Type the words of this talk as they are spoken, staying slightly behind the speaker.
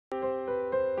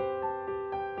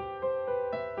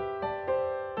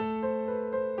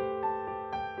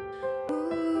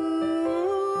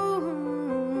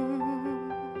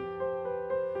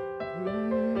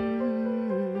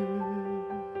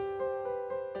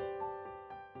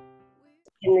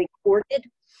recorded.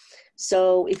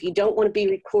 So if you don't want to be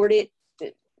recorded,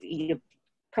 you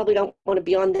probably don't want to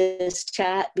be on this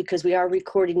chat because we are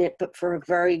recording it, but for a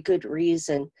very good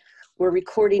reason. We're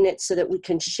recording it so that we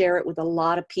can share it with a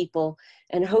lot of people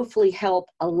and hopefully help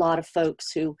a lot of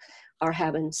folks who are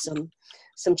having some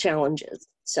challenges.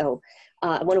 So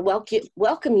I want to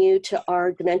welcome you to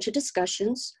our Dementia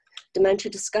Discussions.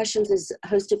 Dementia Discussions is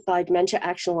hosted by Dementia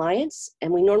Action Alliance,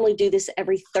 and we normally do this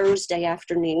every Thursday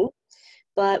afternoon.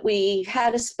 But we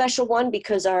had a special one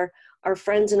because our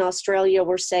friends in Australia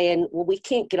were saying, well, we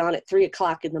can't get on at 3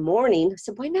 o'clock in the morning. I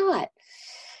said, why not?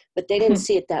 But they didn't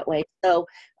see it that way. So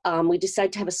we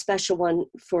decided to have a special one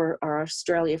for our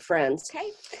Australia friends. Okay.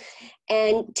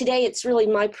 And today it's really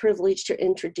my privilege to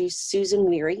introduce Susan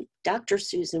Wehry, Dr.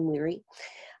 Susan Wehry.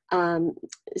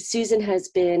 Susan has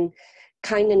been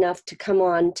kind enough to come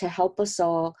on to help us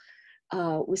all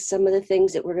with some of the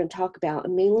things that we're going to talk about.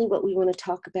 And mainly what we want to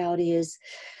talk about is,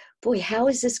 boy, how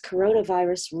is this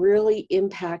coronavirus really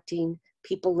impacting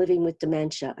people living with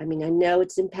dementia? I mean, I know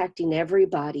it's impacting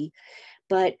everybody,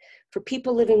 but for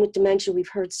people living with dementia, we've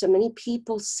heard so many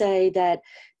people say that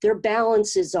their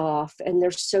balance is off and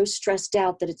they're so stressed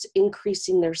out that it's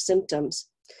increasing their symptoms.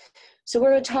 So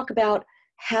we're going to talk about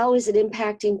how is it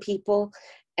impacting people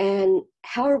and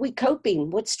how are we coping?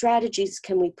 What strategies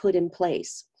can we put in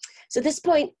place? So at this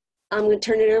point, I'm going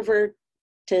to turn it over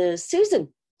to Susan.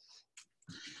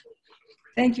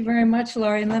 Thank you very much,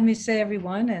 Laurie. And let me say,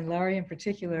 everyone, and Laurie in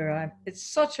particular,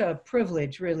 it's such a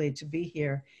privilege, really, to be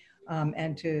here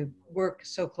and to work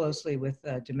so closely with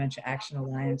Dementia Action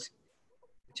Alliance,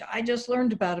 which I just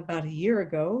learned about a year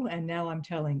ago. And now I'm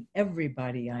telling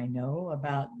everybody I know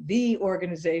about the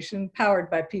organization powered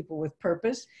by people with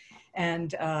purpose.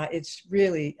 And it's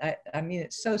really, I mean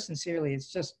it so sincerely,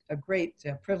 it's just a great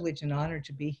privilege and honor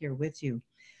to be here with you.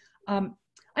 I'm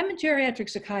a geriatric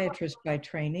psychiatrist by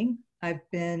training. I've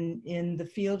been in the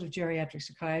field of geriatric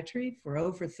psychiatry for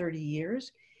over 30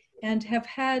 years and have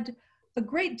had a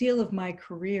great deal of my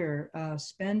career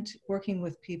spent working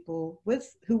with people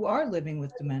who are living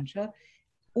with dementia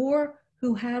or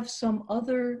who have some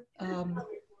other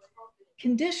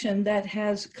condition that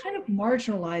has kind of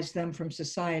marginalized them from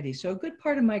society. So a good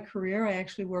part of my career, I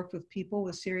actually worked with people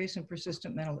with serious and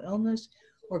persistent mental illness,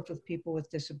 worked with people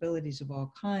with disabilities of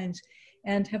all kinds,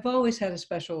 and have always had a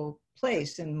special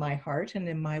place in my heart and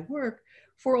in my work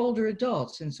for older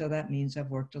adults. And so that means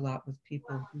I've worked a lot with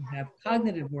people who have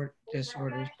cognitive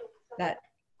disorders that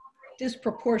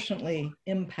disproportionately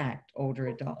impact older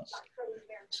adults.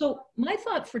 So my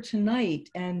thought for tonight,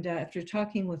 and after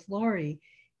talking with Laurie,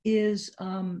 is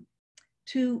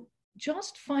to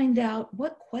just find out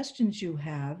what questions you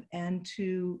have and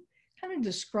to kind of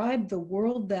describe the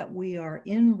world that we are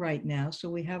in right now, so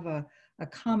we have a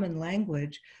common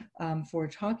language for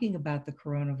talking about the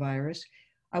coronavirus.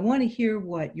 I want to hear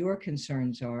what your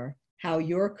concerns are, how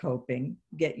you're coping,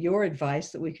 get your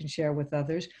advice that we can share with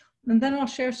others, and then I'll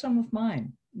share some of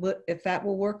mine. If that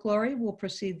will work, Laurie, we'll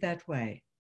proceed that way.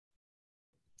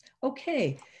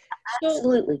 Okay.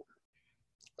 Absolutely.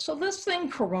 So this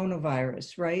thing,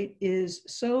 coronavirus, right, is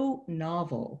so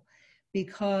novel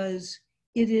because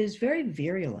it is very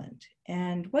virulent.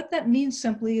 And what that means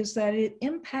simply is that it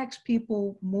impacts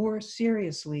people more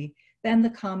seriously than the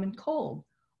common cold,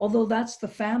 although that's the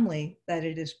family that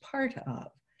it is part of.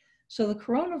 So the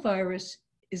coronavirus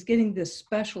is getting this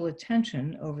special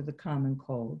attention over the common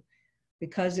cold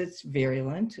because it's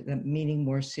virulent, meaning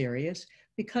more serious,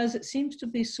 because it seems to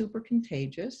be super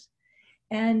contagious,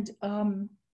 and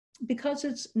because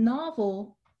it's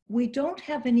novel, we don't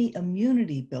have any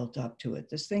immunity built up to it,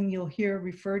 this thing you'll hear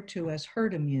referred to as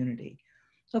herd immunity.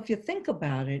 So if you think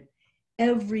about it,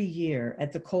 every year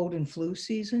at the cold and flu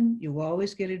season, you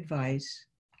always get advice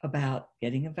about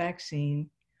getting a vaccine,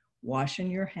 washing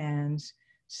your hands,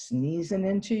 sneezing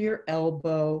into your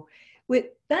elbow.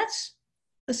 That's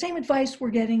the same advice we're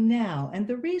getting now. And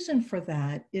the reason for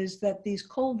that is that these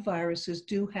cold viruses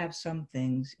do have some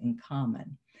things in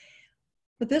common.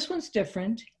 But this one's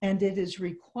different, and it is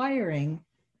requiring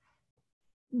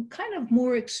kind of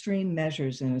more extreme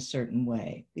measures in a certain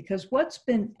way, because what's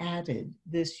been added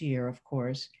this year, of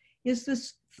course, is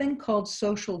this thing called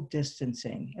social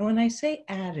distancing. And when I say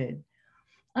added,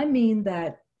 I mean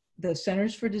that the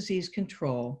Centers for Disease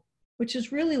Control, which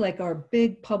is really like our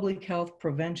big public health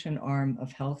prevention arm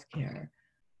of healthcare,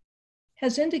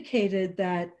 has indicated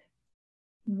that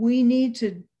we need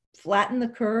to flatten the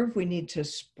curve. We need to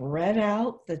spread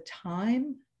out the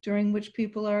time during which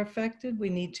people are affected. We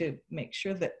need to make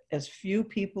sure that as few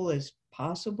people as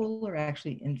possible are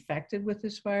actually infected with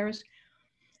this virus.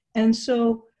 And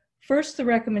so first, the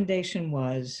recommendation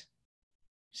was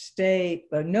stay,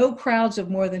 no crowds of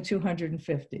more than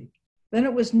 250. Then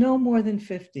it was no more than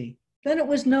 50. Then it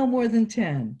was no more than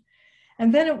 10.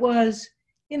 And then it was,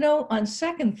 on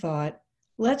second thought,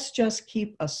 let's just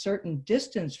keep a certain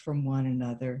distance from one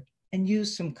another and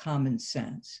use some common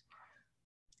sense.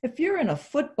 If you're in a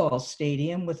football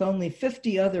stadium with only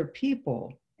 50 other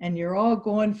people and you're all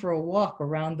going for a walk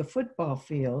around the football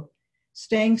field,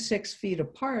 staying 6 feet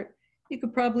apart, you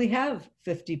could probably have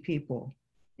 50 people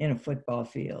in a football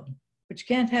field, but you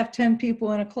can't have 10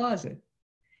 people in a closet.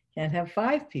 Can't have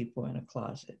 5 people in a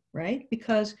closet, right?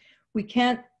 Because we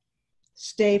can't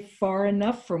stay far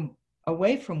enough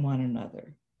away from one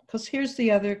another. Because here's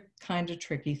the other kind of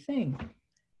tricky thing.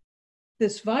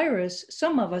 This virus,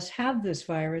 some of us have this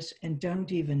virus and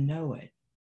don't even know it,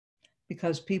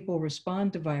 because people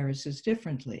respond to viruses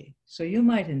differently. So you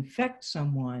might infect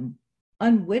someone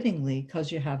unwittingly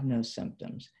because you have no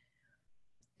symptoms.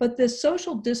 But this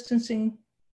social distancing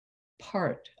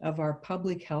part of our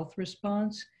public health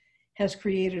response has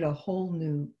created a whole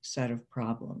new set of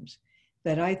problems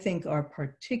that I think are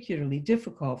particularly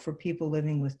difficult for people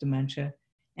living with dementia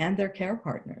and their care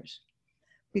partners.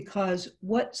 Because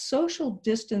what social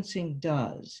distancing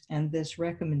does, and this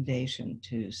recommendation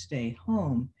to stay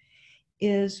home,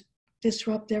 is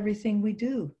disrupt everything we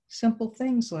do. Simple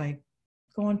things like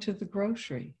going to the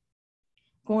grocery,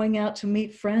 going out to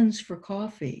meet friends for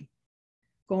coffee,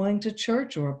 going to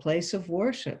church or a place of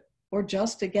worship, or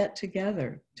just to get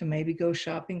together to maybe go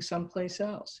shopping someplace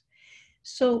else.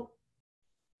 So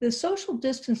the social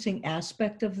distancing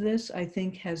aspect of this, I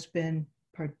think, has been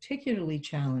particularly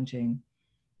challenging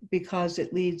because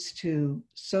it leads to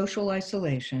social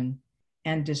isolation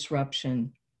and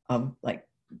disruption of like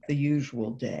the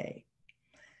usual day.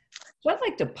 So I'd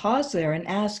like to pause there and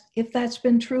ask if that's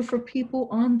been true for people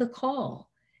on the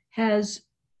call. Has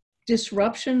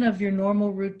disruption of your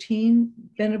normal routine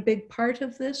been a big part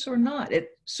of this or not?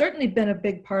 It's certainly been a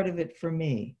big part of it for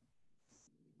me.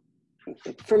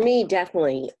 For me,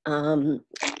 definitely.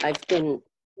 I've been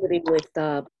living with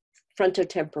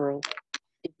frontotemporal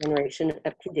degeneration,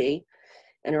 FTD,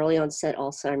 and early onset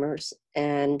Alzheimer's,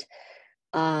 and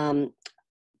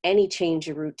any change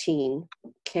of routine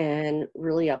can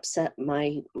really upset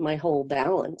my whole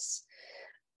balance,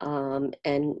 and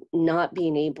not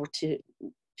being able to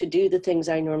do the things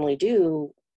I normally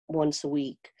do once a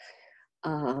week,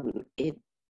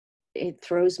 it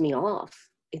throws me off.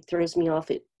 It throws me off.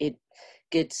 It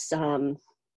gets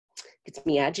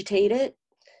me agitated.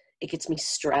 It gets me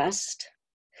stressed.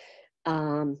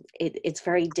 It's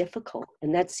very difficult,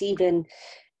 and that's even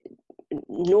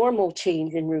normal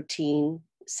change in routine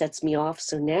sets me off.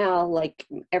 So now, like,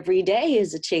 every day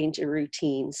is a change in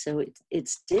routine. So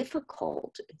it's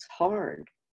difficult. It's hard.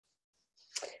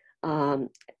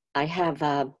 I have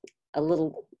a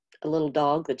little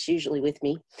dog that's usually with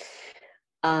me.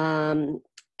 And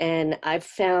I've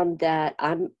found that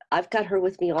I've got her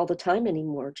with me all the time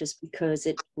anymore, just because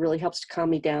it really helps to calm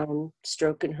me down,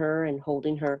 stroking her and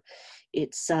holding her.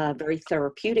 It's very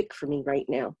therapeutic for me right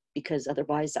now, because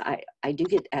otherwise I do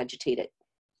get agitated.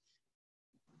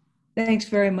 Thanks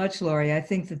very much, Laurie. I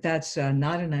think that that's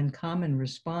not an uncommon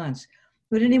response.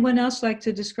 Would anyone else like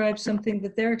to describe something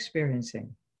that they're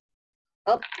experiencing?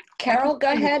 Oh, Carol,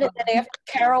 go ahead, and then after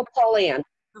Carol, Pauline.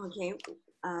 Okay.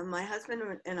 My husband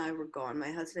and I were gone.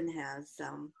 My husband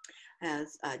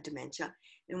has dementia,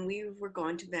 and we were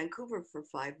gone to Vancouver for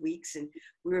 5 weeks, and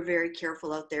we were very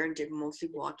careful out there and did mostly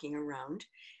walking around.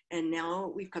 And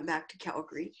now we've come back to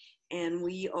Calgary, and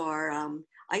we are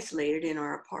isolated in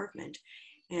our apartment,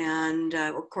 and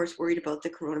of course worried about the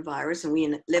coronavirus. And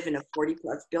we live in a 40+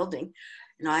 building,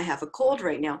 and I have a cold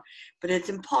right now, but it's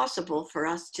impossible for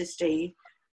us to stay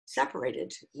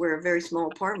separated. We're a very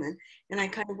small apartment, and I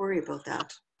kind of worry about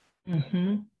that.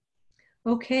 Mm-hmm.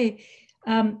 Okay.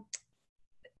 I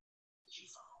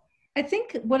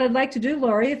think what I'd like to do,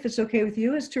 Laurie, if it's okay with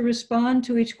you, is to respond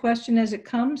to each question as it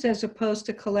comes, as opposed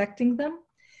to collecting them.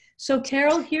 So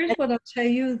Carol, here's what I'll tell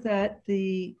you that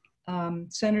the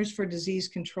Centers for Disease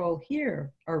Control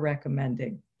here are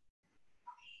recommending.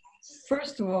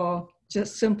 First of all,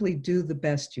 just simply do the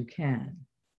best you can,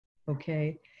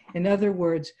 okay? In other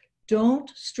words,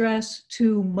 don't stress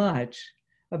too much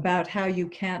about how you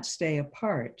can't stay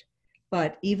apart,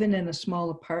 but even in a small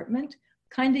apartment,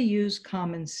 kind of use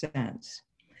common sense.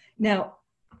 Now,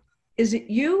 is it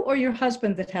you or your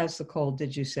husband that has the cold,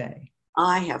 did you say?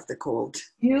 I have the cold.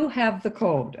 You have the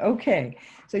cold, okay.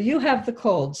 So you have the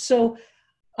cold. So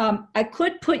I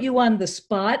could put you on the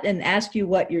spot and ask you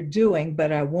what you're doing,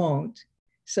 but I won't.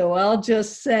 So I'll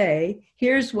just say,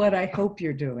 here's what I hope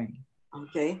you're doing.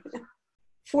 Okay.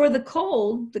 For the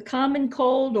cold, the common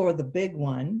cold or the big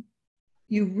one,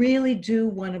 you really do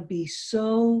want to be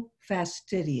so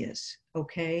fastidious,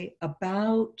 okay,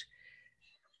 about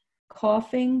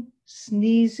coughing,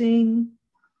 sneezing,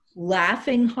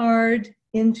 laughing hard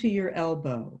into your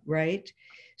elbow, right?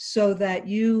 So that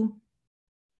you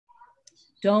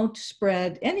don't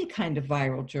spread any kind of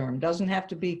viral germ. Doesn't have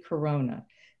to be corona.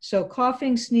 So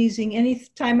coughing, sneezing,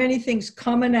 anytime anything's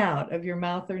coming out of your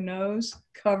mouth or nose,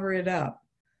 cover it up.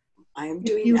 I am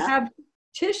doing if you that. have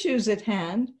tissues at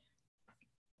hand,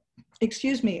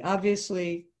 excuse me,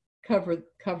 obviously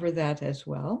cover that as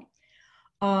well.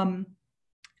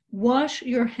 Wash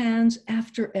your hands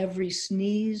after every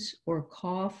sneeze or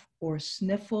cough or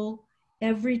sniffle.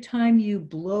 Every time you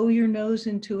blow your nose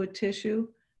into a tissue,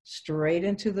 straight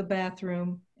into the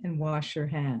bathroom and wash your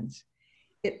hands.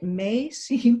 It may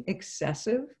seem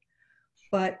excessive,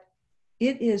 but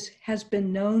it has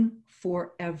been known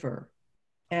forever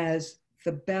as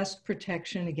the best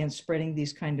protection against spreading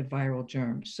these kind of viral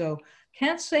germs. So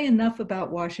can't say enough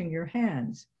about washing your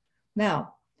hands.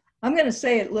 Now, I'm going to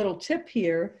say a little tip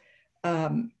here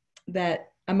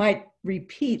that I might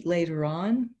repeat later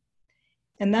on,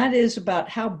 and that is about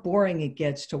how boring it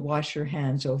gets to wash your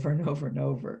hands over and over and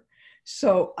over.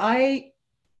 So I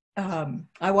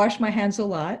wash my hands a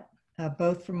lot,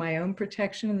 both for my own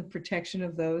protection and the protection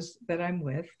of those that I'm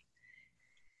with.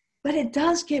 But it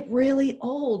does get really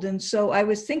old. And so I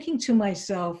was thinking to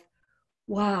myself,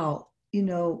 wow, you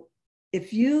know,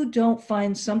 if you don't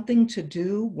find something to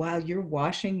do while you're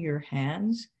washing your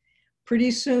hands,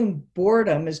 pretty soon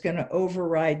boredom is going to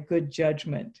override good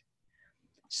judgment.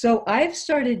 So I've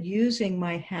started using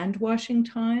my hand washing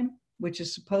time, which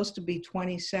is supposed to be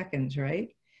 20 seconds, right?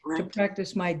 To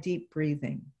practice my deep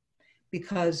breathing.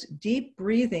 Because deep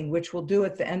breathing, which we'll do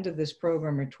at the end of this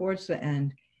program or towards the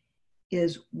end,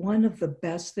 is one of the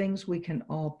best things we can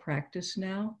all practice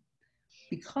now.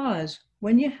 Because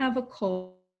when you have a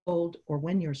cold or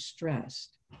when you're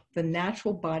stressed, the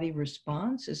natural body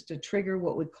response is to trigger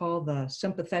what we call the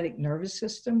sympathetic nervous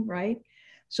system, right?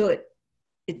 So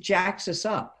it jacks us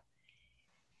up.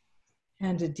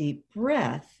 And a deep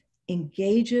breath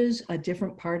engages a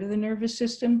different part of the nervous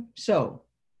system. So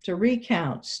to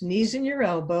recount, sneeze in your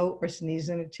elbow or sneeze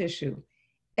in a tissue.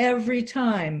 Every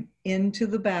time into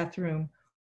the bathroom,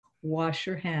 wash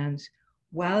your hands.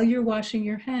 While you're washing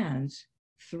your hands,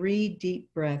 3 deep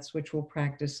breaths, which we'll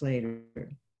practice later.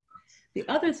 The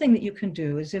other thing that you can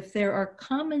do is if there are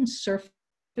common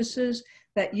surfaces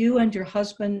that you and your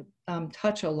husband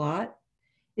touch a lot,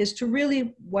 is to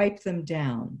really wipe them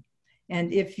down.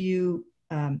 And if you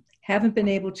haven't been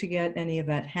able to get any of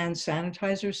that hand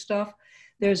sanitizer stuff,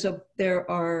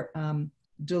 there are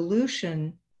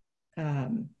dilution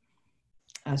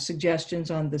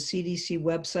suggestions on the CDC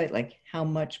website, like how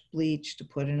much bleach to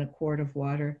put in a quart of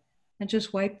water, and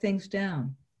just wipe things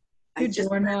down. Your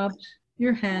doorknobs,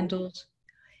 your handles.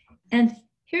 And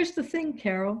here's the thing,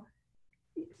 Carol,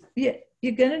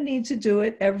 you're gonna need to do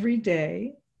it every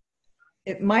day.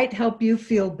 It might help you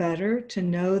feel better to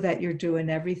know that you're doing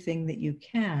everything that you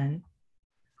can,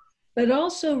 but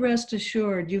also rest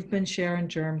assured you've been sharing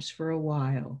germs for a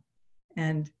while.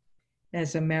 And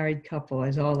as a married couple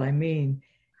is all I mean.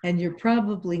 And you're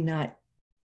probably not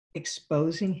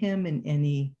exposing him in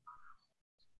any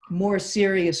more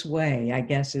serious way, I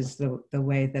guess is the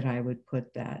way that I would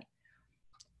put that.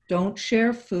 Don't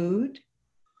share food.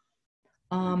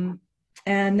 And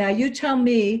now you tell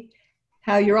me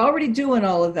how you're already doing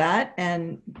all of that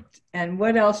and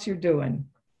what else you're doing.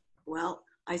 Well,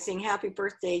 I sing happy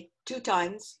birthday 2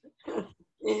 times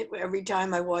every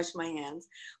time I wash my hands.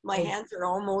 My hands are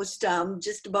almost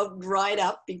just about dried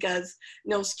up because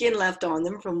no skin left on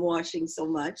them from washing so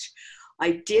much.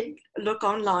 I did look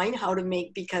online how to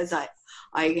make, because I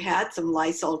had some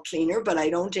Lysol cleaner, but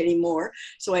I don't anymore.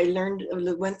 So I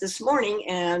went this morning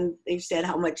and they said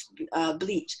how much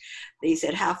bleach. They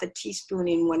said half a teaspoon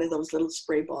in one of those little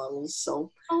spray bottles. So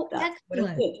that's excellent.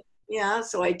 what I did. Yeah,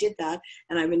 so I did that,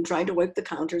 and I've been trying to wipe the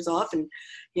counters off, and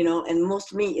and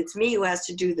it's me who has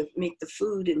to make the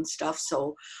food and stuff.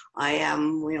 So I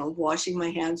am, washing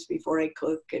my hands before I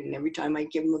cook, and every time I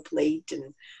give them a plate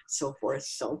and so forth.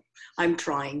 So I'm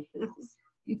trying.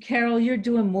 Carol, you're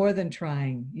doing more than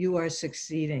trying. You are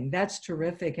succeeding. That's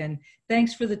terrific. And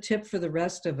thanks for the tip for the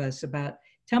rest of us about,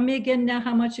 tell me again now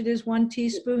how much it is, 1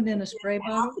 teaspoon in a spray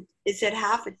bottle? It said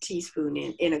half a teaspoon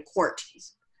in a quart.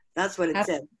 That's what it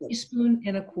said. A teaspoon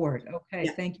in a quart. Okay,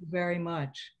 yeah. Thank you very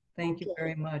much. Thank you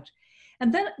very much.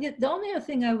 And then the only other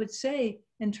thing I would say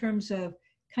in terms of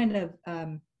kind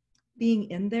of being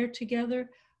in there together,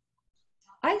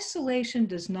 isolation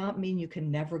does not mean you can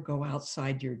never go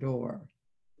outside your door.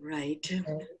 Right.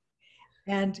 Okay.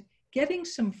 And getting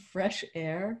some fresh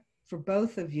air for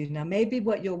both of you. Now, maybe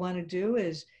what you'll want to do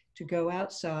is to go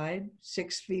outside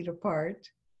 6 feet apart,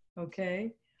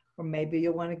 okay? Or maybe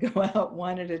you'll want to go out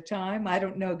one at a time. I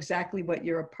don't know exactly what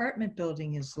your apartment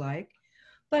building is like,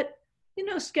 but you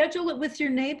know, schedule it with your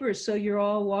neighbors so you're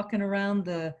all walking around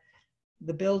the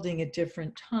building at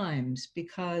different times,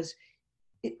 because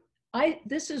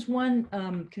this is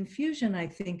one confusion, I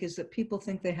think, is that people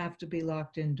think they have to be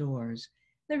locked indoors.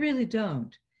 They really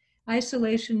don't.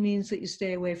 Isolation means that you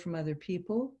stay away from other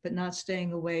people, but not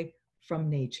staying away from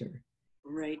nature.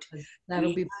 Right.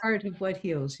 That'll be part of what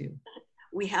heals you.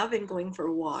 We have been going for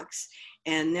walks,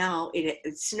 and now it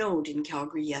snowed in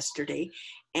Calgary yesterday,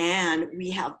 and we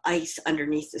have ice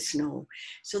underneath the snow.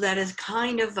 So that is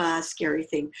kind of a scary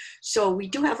thing. So we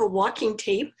do have a walking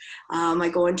tape. I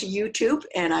go into YouTube,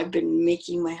 and I've been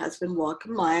making my husband walk a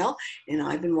mile, and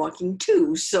I've been walking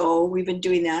 2. So we've been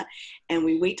doing that, and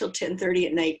we wait till 10:30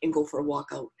 at night and go for a walk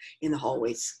out in the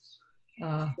hallways.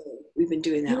 So we've been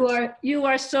doing that. You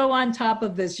are so on top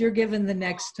of this. You're given the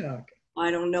next talk. I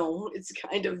don't know. It's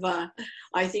kind of,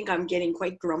 I think I'm getting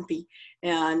quite grumpy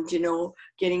and, you know,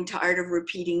 getting tired of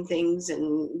repeating things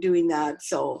and doing that.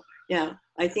 So, yeah,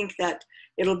 I think that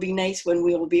it'll be nice when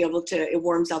we'll be able to, it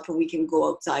warms up and we can go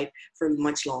outside for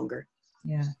much longer.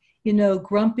 Yeah. You know,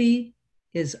 grumpy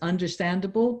is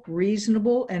understandable,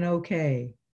 reasonable, and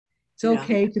okay. It's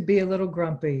okay to be a little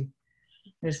grumpy.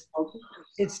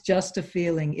 It's just a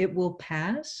feeling. It will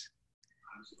pass.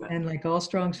 And like all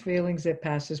strong feelings, it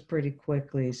passes pretty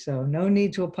quickly. So no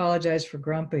need to apologize for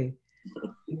grumpy.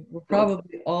 We're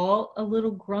probably all a little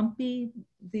grumpy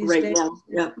these days. Now,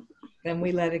 yeah. Then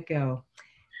we let it go.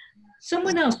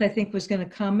 Someone else, I think, was going to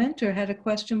comment or had a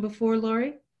question before,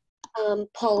 Laurie.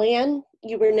 Pauline,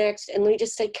 you were next. And let me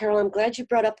just say, Carol, I'm glad you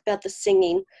brought up about the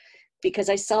singing, because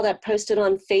I saw that posted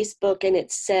on Facebook, and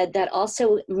it said that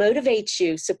also motivates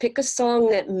you. So pick a song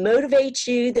that motivates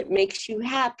you, that makes you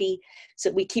happy,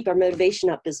 so we keep our motivation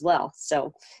up as well.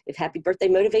 So if Happy Birthday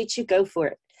motivates you, go for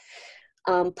it.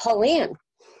 Pauline.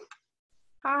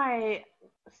 Hi,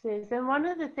 Susan. One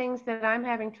of the things that I'm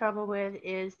having trouble with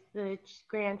is the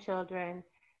grandchildren.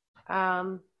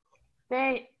 For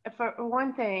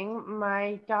one thing,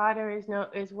 my daughter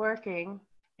is working,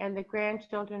 and the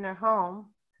grandchildren are home.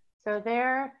 So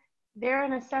they're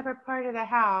in a separate part of the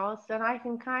house, and I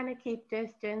can kind of keep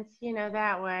distance, you know,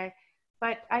 that way.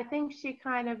 But I think she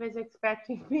kind of is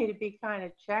expecting me to be kind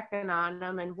of checking on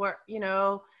them and work, you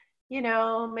know,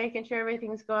 making sure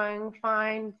everything's going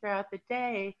fine throughout the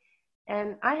day.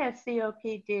 And I have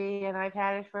COPD, and I've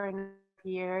had it for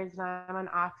years, and I'm on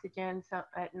oxygen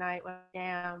at night when I'm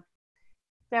down.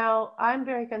 So I'm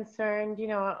very concerned, you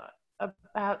know,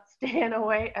 about staying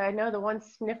away. I know the one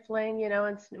sniffling, you know,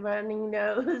 and running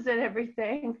nose and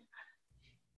everything.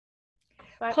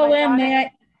 But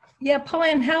Pauline,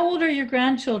 Pauline, how old are your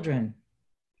grandchildren?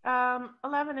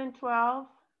 11 and 12.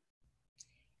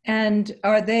 And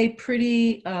are they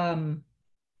pretty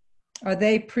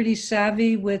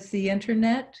savvy with the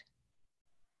internet?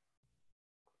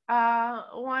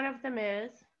 One of them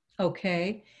is.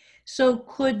 Okay. So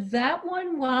could that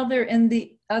one, while they're in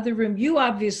the other room, you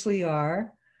obviously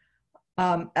are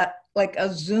like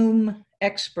a Zoom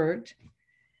expert.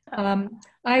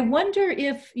 I wonder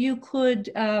if you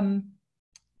could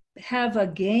have a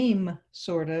game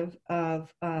sort of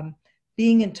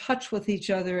being in touch with each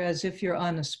other as if you're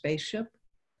on a spaceship,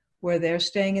 where they're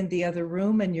staying in the other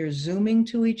room and you're Zooming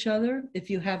to each other. If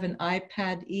you have an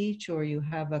iPad each, or you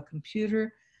have a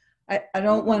computer, I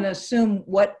don't want to assume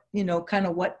what, you know, kind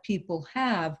of what people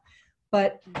have,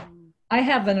 but I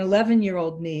have an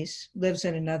 11-year-old niece, lives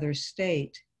in another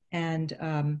state, and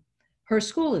her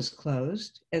school is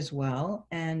closed as well,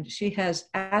 and she has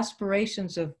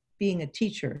aspirations of being a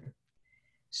teacher.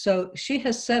 So she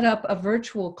has set up a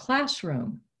virtual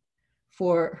classroom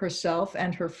for herself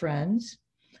and her friends,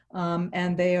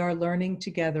 and they are learning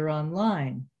together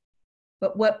online.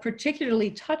 But what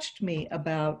particularly touched me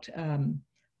about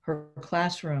her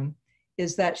classroom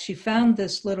is that she found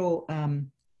this little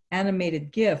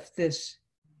animated GIF, this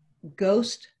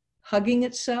ghost hugging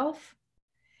itself.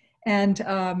 And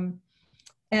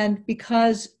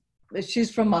because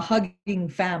she's from a hugging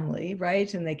family,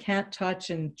 right? And they can't touch,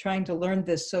 and trying to learn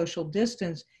this social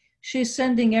distance, she's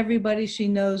sending everybody she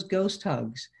knows ghost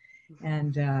hugs,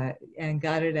 and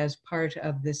got it as part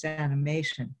of this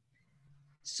animation.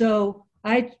 So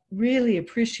I really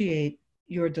appreciate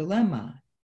your dilemma.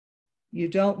 You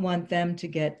don't want them to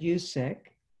get you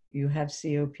sick. You have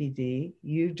COPD.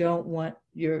 You don't want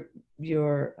your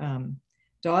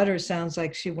daughter, sounds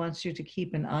like she wants you to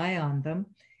keep an eye on them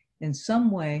in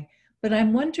some way. but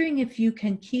I'm wondering if you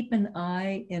can keep an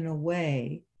eye in a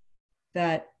way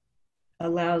that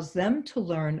allows them to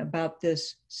learn about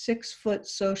this 6-foot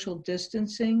social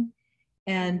distancing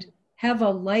and have a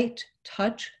light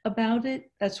touch about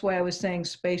it. That's why I was saying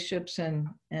spaceships and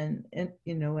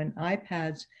you know, and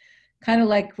iPads. Kind of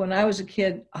like when I was a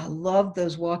kid, I loved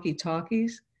those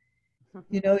walkie-talkies.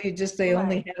 You know, they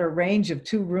only had a range of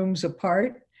 2 rooms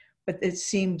apart, but it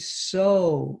seemed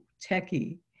so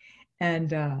techy.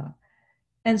 And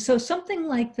so something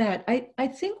like that, I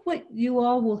think what you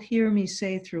all will hear me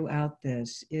say throughout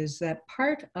this is that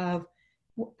part of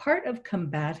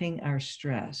combating our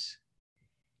stress,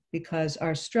 because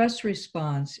our stress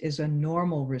response is a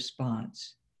normal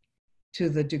response to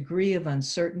the degree of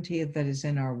uncertainty that is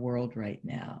in our world right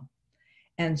now.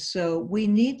 And so we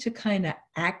need to kind of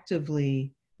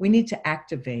activate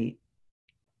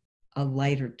a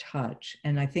lighter touch.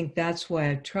 And I think that's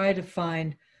why I try to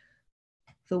find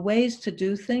the ways to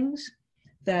do things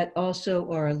that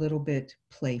also are a little bit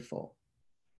playful,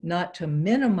 not to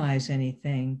minimize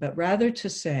anything, but rather to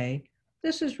say,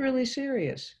 this is really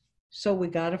serious. So we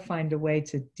got to find a way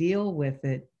to deal with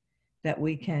it that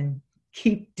we can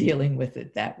keep dealing with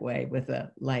it that way with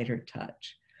a lighter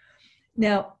touch.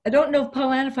 Now, I don't know,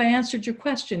 Pauline, if I answered your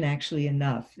question actually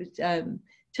enough.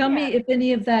 Tell me if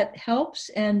any of that helps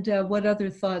and what other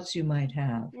thoughts you might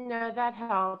have. No, that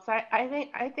helps.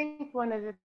 I think one of the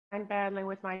things I'm battling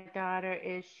with my daughter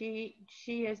is she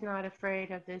is not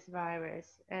afraid of this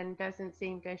virus and doesn't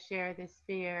seem to share this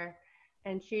fear,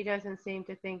 and she doesn't seem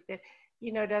to think that,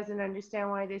 you know, doesn't understand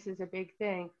why this is a big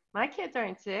thing. My kids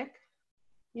aren't sick,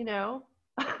 you know.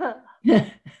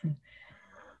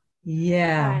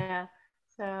 Yeah.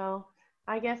 So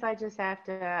I guess I just have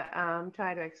to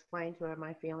try to explain to her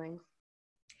my feelings.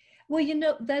 Well, you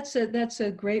know, that's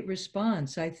a great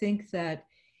response. I think that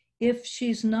if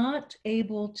she's not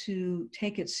able to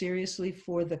take it seriously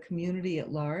for the community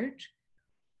at large,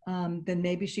 then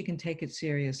maybe she can take it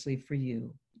seriously for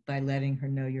you by letting her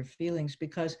know your feelings.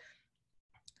 Because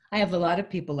I have a lot of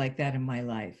people like that in my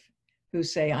life who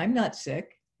say, I'm not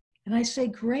sick. And I say,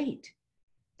 great.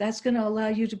 That's going to allow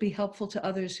you to be helpful to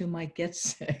others who might get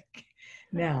sick.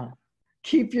 Now,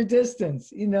 keep your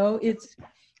distance. You know, it's,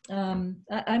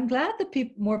 I'm glad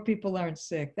that more people aren't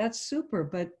sick. That's super,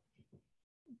 but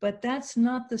that's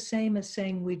not the same as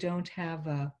saying we don't have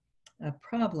a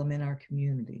problem in our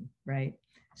community, right?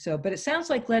 So, but it sounds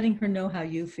like letting her know how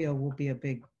you feel will be a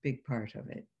big part of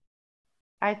it.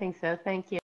 I think so.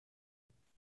 Thank you.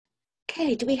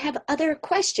 Okay, do we have other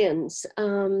questions?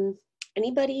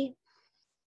 Anybody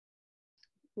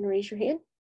want to raise your hand?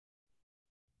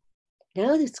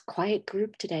 No, this quiet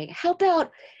group today. How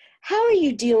are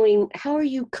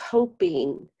you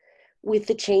coping with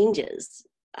the changes?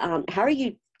 How are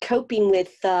you coping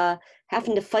with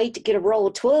having to fight to get a roll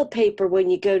of toilet paper when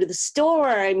you go to the store?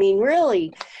 I mean,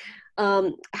 really,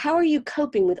 how are you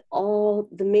coping with all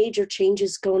the major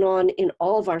changes going on in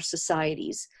all of our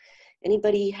societies?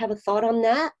 Anybody have a thought on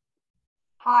that?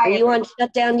 Hi. Are you on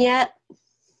shutdown yet?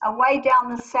 Way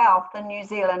down the south in New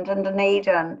Zealand, in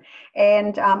Dunedin,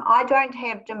 and I don't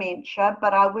have dementia,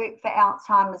 but I work for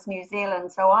Alzheimer's New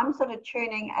Zealand, so I'm sort of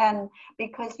tuning in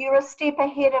because you're a step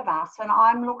ahead of us, and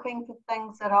I'm looking for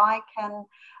things that I can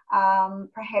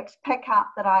perhaps pick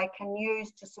up that I can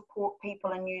use to support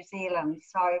people in New Zealand.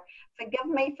 So forgive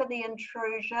me for the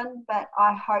intrusion, but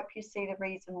I hope you see the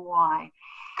reason why.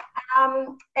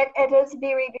 It is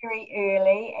very, very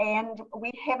early, and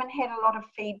we haven't had a lot of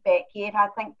feedback yet. I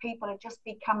think people are just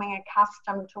becoming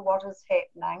accustomed to what is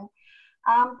happening.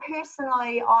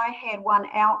 Personally, I had one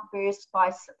outburst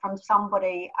from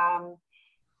somebody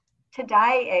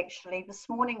today, actually, this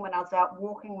morning when I was out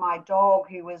walking my dog,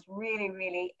 who was really,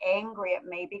 really angry at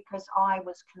me because I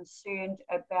was concerned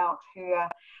about her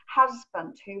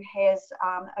husband, who has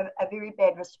a very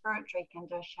bad respiratory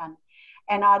condition.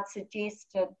 And I'd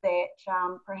suggested that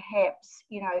perhaps,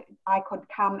 you know, I could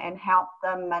come and help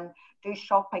them and do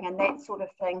shopping and that sort of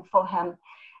thing for him.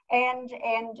 And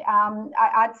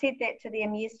I'd said that to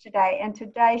them yesterday, and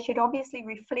today she'd obviously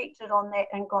reflected on that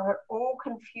and got it all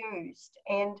confused.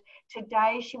 And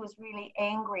today she was really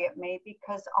angry at me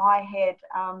because I had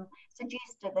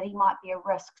suggested that he might be a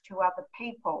risk to other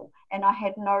people, and I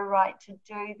had no right to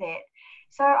do that.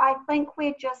 So I think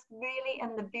we're just really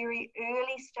in the very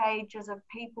early stages of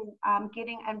people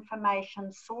getting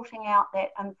information, sorting out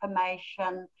that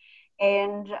information.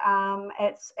 And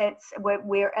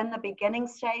we're in the beginning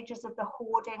stages of the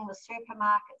hoarding. The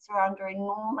supermarkets are under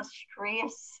enormous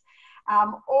stress.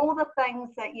 all the things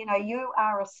that, you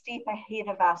are a step ahead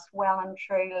of us, well and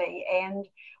truly. And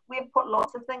we've put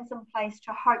lots of things in place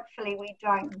to hopefully we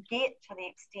don't get to the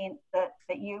extent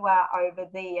that you are over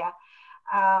there.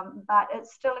 But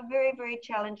it's still a very, very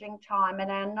challenging time.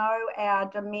 And I know our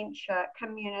dementia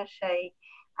community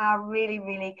are really,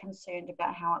 really concerned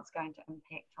about how it's going to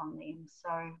impact on them.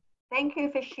 So thank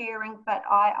you for sharing, but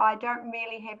I don't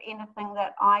really have anything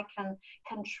that I can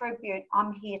contribute.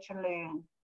 I'm here to learn.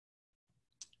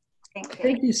 Thank you.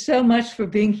 Thank you so much for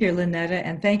being here, Lynetta,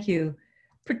 and thank you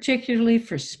particularly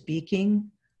for speaking.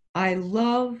 I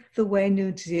love the way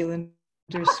New Zealanders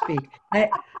speak. I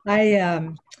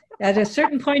at a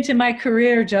certain point in my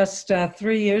career, just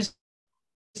 3 years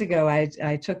ago,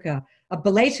 I took a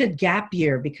belated gap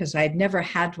year because I had never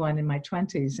had one in my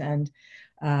 20s, and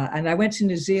I went to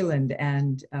New Zealand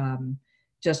and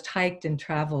just hiked and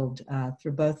traveled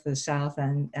through both the South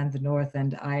and the North,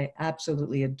 and I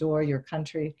absolutely adore your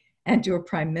country and your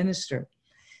Prime Minister.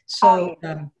 So,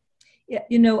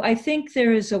 I think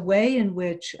there is a way in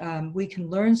which we can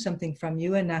learn something from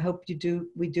you, and I hope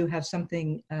we do have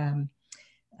something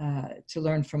to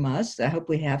learn from us. I hope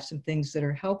we have some things that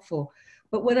are helpful.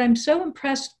 But what I'm so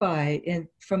impressed by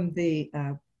from the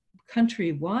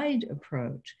countrywide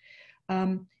approach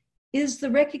is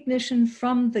the recognition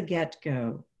from the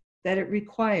get-go that it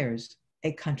requires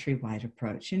a countrywide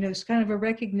approach. It's kind of a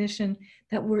recognition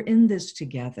that we're in this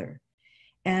together,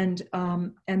 and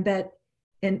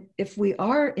if we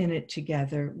are in it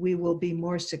together, we will be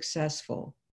more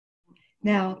successful.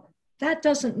 Now, that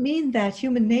doesn't mean that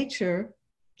human nature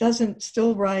doesn't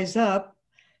still rise up.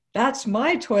 That's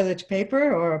my toilet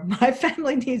paper, or my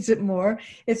family needs it more.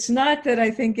 It's not that I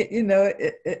think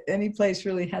any place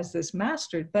really has this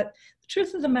mastered, but the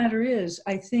truth of the matter is,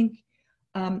 I think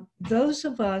those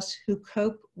of us who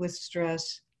cope with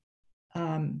stress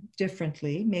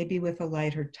differently, maybe with a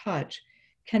lighter touch,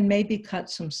 can maybe cut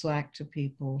some slack to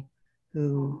people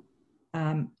who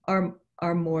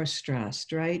are more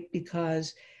stressed, right?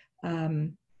 Because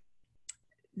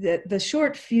the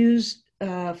short fuse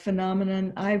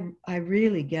phenomenon, I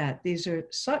really get. These are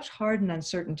such hard and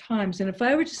uncertain times. And if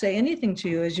I were to say anything to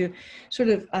you as you sort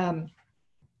of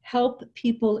help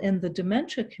people in the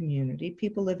dementia community,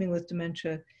 people living with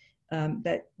dementia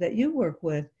that you work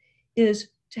with, is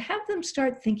to have them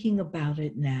start thinking about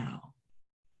it now.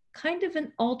 Kind of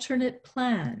an alternate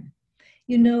plan.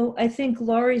 I think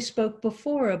Laurie spoke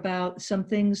before about some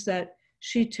things that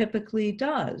she typically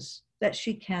does that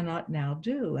she cannot now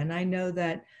do. And I know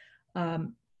that,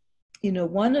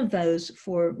 one of those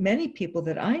for many people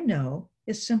that I know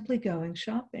is simply going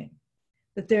shopping.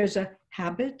 That there's a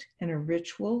habit and a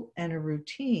ritual and a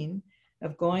routine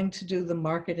of going to do the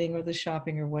marketing or the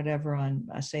shopping or whatever on,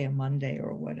 say, a Monday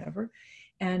or whatever.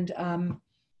 And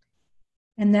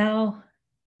now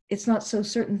it's not so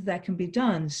certain that can be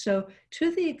done. So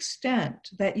to the extent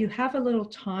that you have a little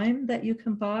time that you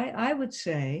can buy, I would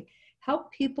say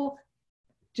help people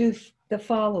do the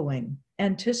following.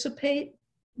 Anticipate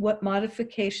what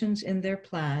modifications in their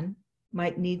plan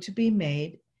might need to be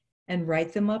made and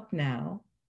write them up now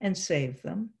and save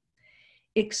them.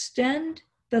 Extend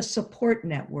the support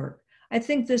network. I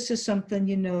think this is something,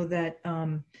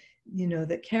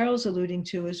 that Carol's alluding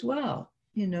to as well.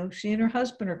 She and her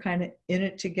husband are kind of in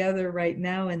it together right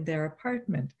now in their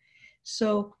apartment.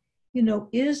 So,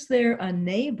 is there a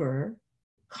neighbor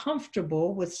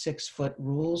comfortable with 6-foot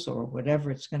rules or whatever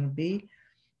it's going to be,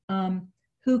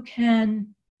 who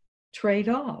can trade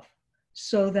off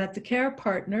so that the care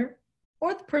partner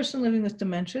or the person living with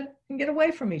dementia can get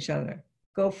away from each other,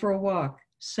 go for a walk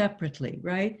separately,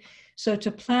 right? So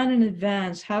to plan in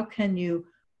advance, how can you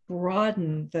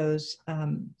broaden those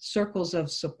circles of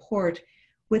support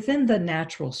within the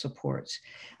natural supports?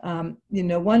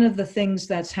 One of the things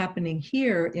that's happening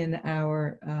here in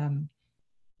our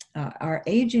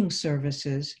aging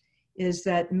services is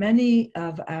that many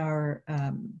of our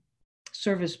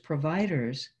service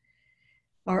providers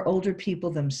are older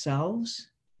people themselves.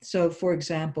 So, for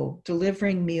example,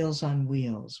 delivering Meals on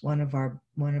Wheels, one of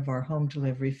our home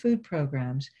delivery food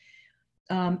programs,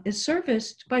 is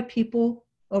serviced by people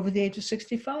over the age of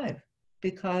 65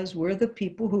 because we're the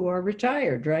people who are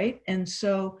retired, right? And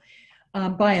so,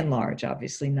 by and large,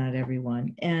 obviously not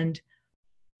everyone, and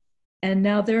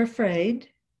now they're afraid,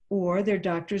 or their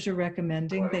doctors are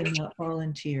recommending they not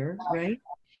volunteer, right?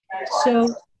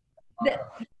 So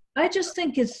I just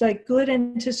think it's like good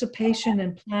anticipation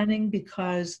and planning,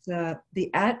 because the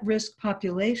at-risk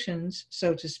populations,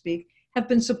 so to speak, have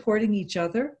been supporting each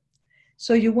other.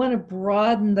 So you want to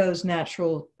broaden those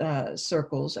natural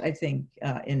circles, I think,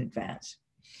 in advance.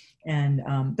 And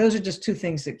those are just two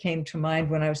things that came to mind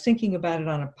when I was thinking about it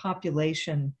on a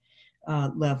population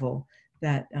level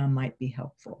that might be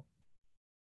helpful.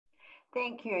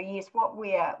 Thank you. Yes,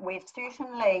 we're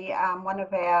certainly one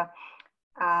of our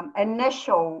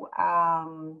initial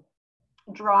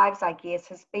drives, I guess,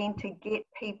 has been to get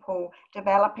people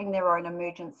developing their own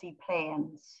emergency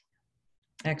plans.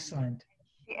 Excellent.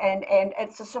 And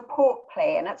it's a support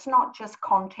plan. It's not just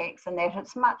contacts and that.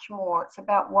 It's much more. It's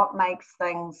about what makes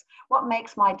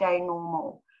my day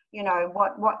normal. You know,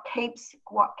 what keeps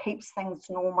things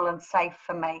normal and safe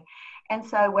for me. And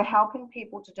so we're helping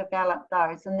people to develop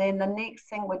those. And then the next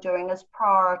thing we're doing is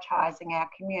prioritizing our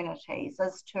communities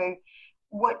as to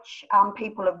which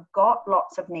people have got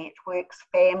lots of networks,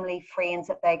 family, friends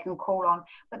that they can call on,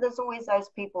 but there's always those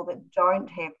people that don't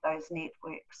have those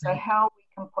networks. So how we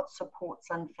can put supports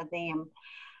in for them.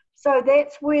 So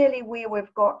that's really where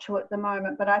we've got to at the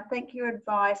moment. But I think your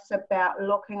advice about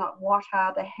looking at what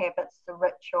are the habits, the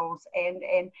rituals,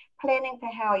 and planning for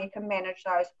how you can manage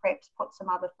those, perhaps put some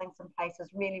other things in place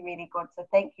is really, really good. So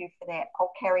thank you for that.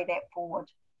 I'll carry that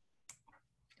forward.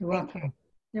 You're welcome.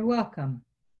 You're welcome.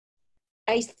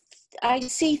 I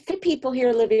see 3 people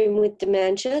here living with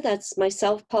dementia. That's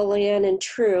myself, Pollyann, and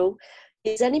True.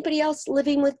 Is anybody else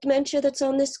living with dementia that's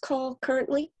on this call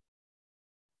currently?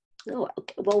 Oh,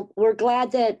 okay. Well, we're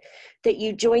glad that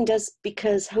you joined us,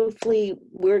 because hopefully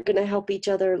we're going to help each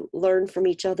other learn from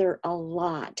each other a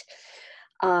lot.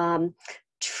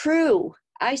 True,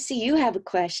 I see you have a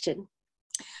question.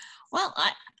 Well,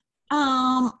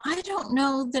 I don't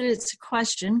know that it's a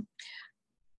question.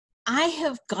 I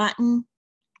have gotten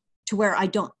to where I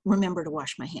don't remember to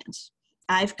wash my hands.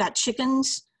 I've got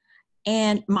chickens,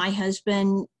 and my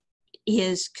husband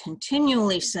is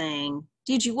continually saying,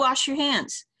 "Did you wash your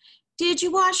hands? Did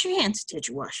you wash your hands? Did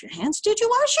you wash your hands? Did you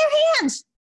wash your hands?"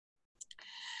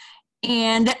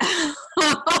 And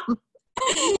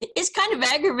it's kind of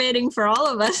aggravating for all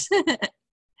of us.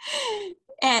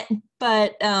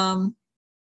 But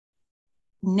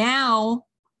now,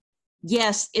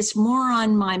 yes, it's more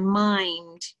on my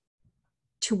mind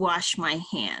to wash my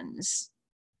hands,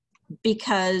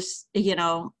 because,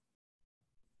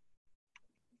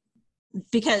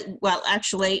 well,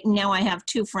 actually, now I have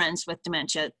 2 friends with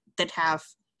dementia that have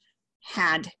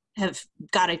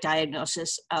got a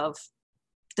diagnosis of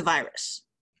the virus.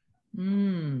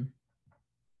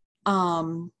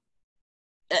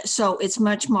 So it's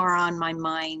much more on my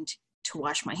mind to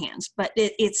wash my hands. But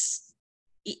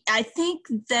I think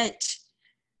that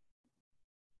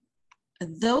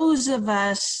those of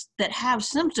us that have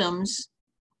symptoms,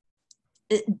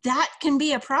 that can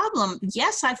be a problem.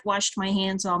 Yes, I've washed my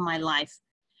hands all my life,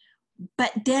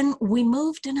 but then we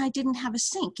moved and I didn't have a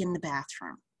sink in the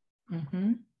bathroom.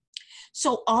 Mm-hmm.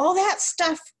 So all that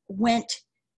stuff went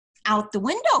out the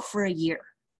window for a year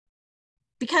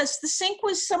because the sink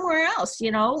was somewhere else,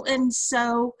 and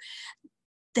so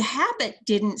the habit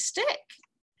didn't stick.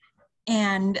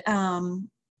 And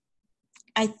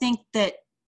I think that,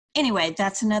 anyway,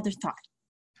 that's another thought.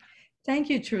 Thank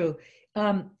you, True.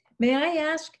 May I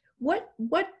ask, what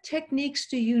techniques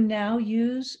do you now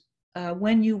use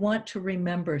when you want to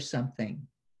remember something?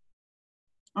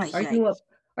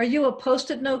 Are you a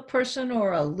Post-it note person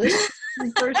or a list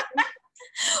person?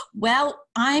 Well,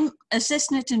 I'm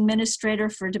assistant administrator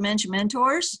for Dementia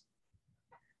Mentors.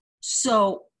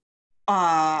 So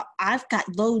I've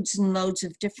got loads and loads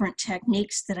of different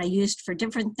techniques that I used for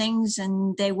different things,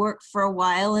 and they work for a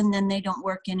while and then they don't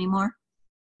work anymore.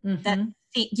 Mm-hmm. That,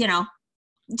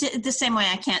 the same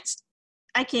way I can't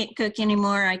cook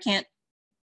anymore. I can't,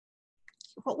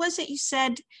 what was it you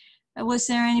said? Was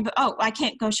there anybody? Oh, I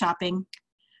can't go shopping.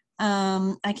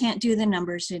 I can't do the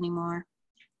numbers anymore.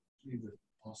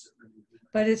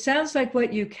 But it sounds like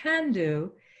what you can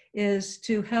do is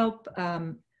to help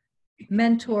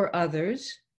mentor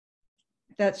others.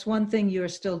 That's one thing you're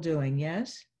still doing,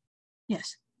 yes?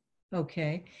 Yes.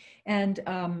 Okay. And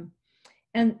I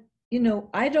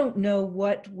don't know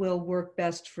what will work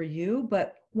best for you,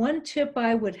 but one tip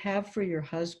I would have for your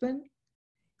husband,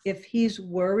 if he's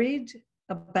worried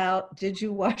about, did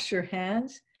you wash your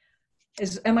hands?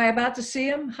 Am I about to see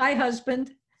him? Hi,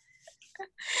 husband.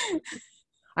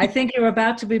 I think you're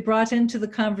about to be brought into the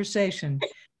conversation.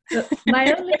 So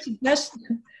my only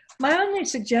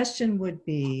suggestion would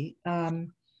be,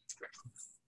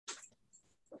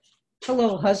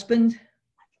 hello, husband.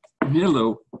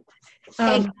 Hello.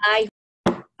 Hi.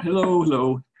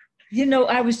 Hello.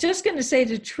 I was just going to say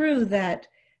to True that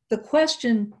the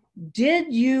question,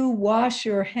 did you wash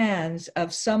your hands,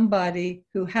 of somebody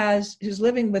who's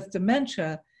living with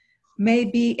dementia, may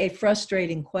be a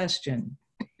frustrating question.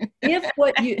 If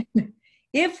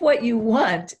if what you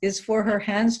want is for her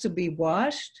hands to be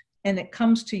washed and it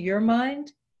comes to your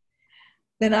mind,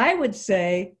 then I would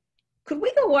say, could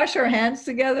we go wash our hands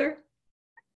together?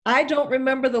 I don't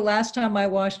remember the last time I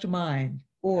washed mine.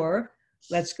 Or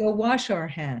let's go wash our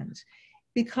hands.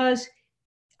 Because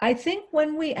I think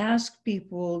when we ask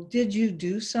people, did you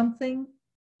do something?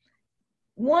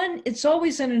 One, it's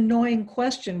always an annoying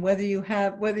question whether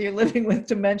you're living with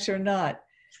dementia or not.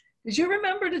 Did you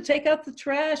remember to take out the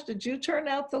trash? Did you turn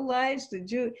out the lights?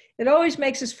 It always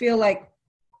makes us feel like,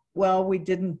 well, we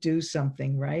didn't do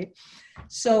something, right?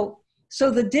 So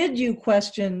the did you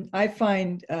question I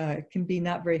find can be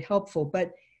not very helpful,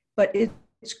 but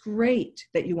it's great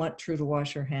that you want True to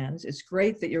wash her hands. It's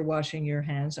great that you're washing your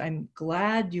hands. I'm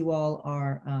glad you all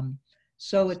are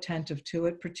so attentive to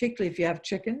it, particularly if you have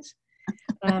chickens.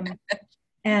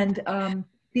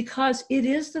 Because it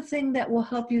is the thing that will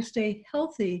help you stay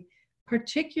healthy,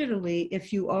 particularly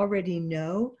if you already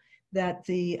know that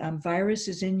the virus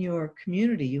is in your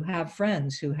community. You have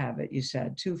friends who have it, you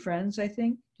said. 2 friends, I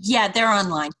think? Yeah, they're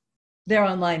online. They're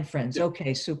online friends.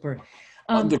 Okay, super.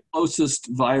 The closest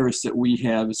virus that we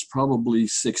have is probably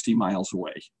 60 miles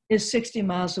away. Is 60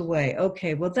 miles away.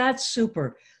 Okay, well, that's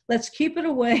super. Let's keep it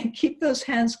away, keep those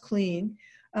hands clean,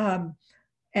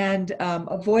 and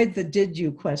avoid the did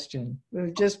you question. It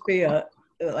would just be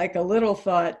like a little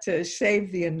thought to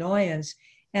save the annoyance.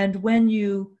 And when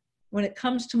it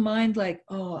comes to mind, like,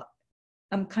 oh,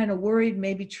 I'm kind of worried,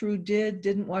 maybe True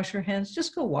didn't wash her hands,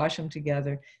 just go wash them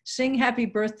together. Sing Happy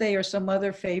Birthday or some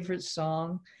other favorite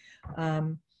song.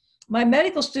 My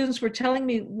medical students were telling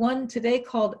me one today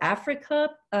called Africa.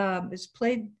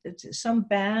 It's some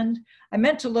band. I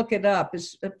meant to look it up.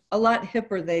 It's a lot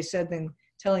hipper, they said, than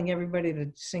telling everybody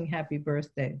to sing Happy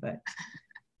Birthday.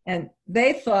 And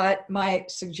they thought my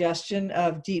suggestion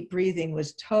of deep breathing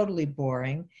was totally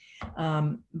boring.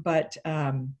 But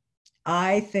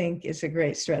I think it's a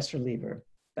great stress reliever.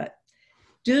 But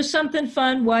do something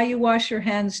fun while you wash your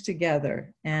hands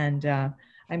together. And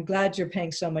I'm glad you're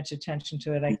paying so much attention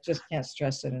to it. I just can't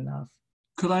stress it enough.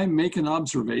 Could I make an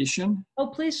observation? Oh,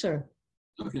 please, sir.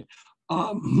 Okay.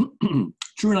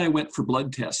 Drew and I went for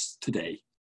blood tests today.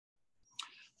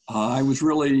 I was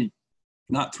really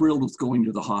not thrilled with going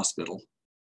to the hospital,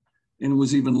 and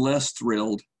was even less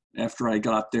thrilled after I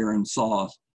got there and saw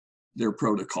their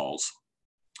protocols.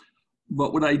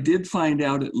 But what I did find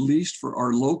out, at least for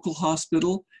our local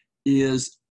hospital,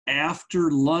 is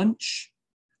after lunch,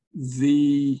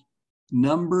 the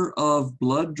number of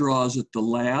blood draws at the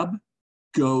lab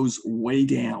goes way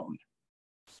down.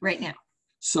 Right now.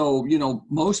 So,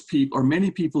 most people, or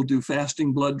many people, do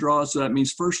fasting blood draws. So that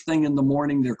means first thing in the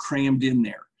morning, they're crammed in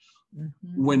there.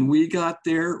 Mm-hmm. When we got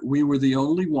there, we were the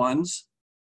only ones,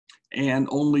 and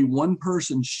only one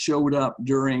person showed up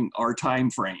during our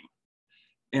time frame,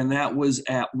 and that was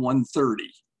at 1:30.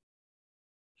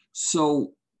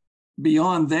 So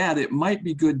beyond that, it might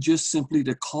be good just simply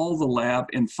to call the lab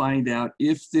and find out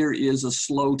if there is a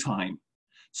slow time,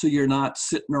 so you're not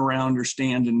sitting around or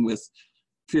standing with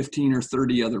 15 or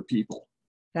 30 other people.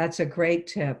 That's a great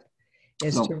tip,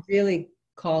 is to really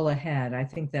call ahead. I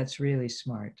think that's really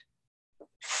smart.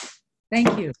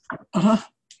 Thank you. Uh-huh.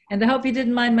 And I hope you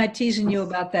didn't mind my teasing you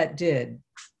about that did.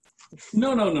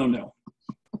 No.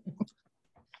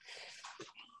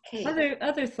 Okay.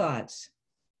 Other thoughts?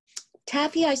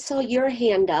 Taffy, I saw your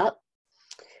hand up,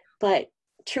 but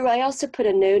True, I also put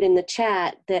a note in the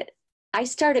chat that I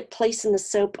started placing the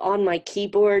soap on my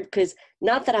keyboard, because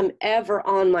not that I'm ever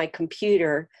on my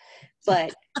computer,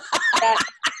 but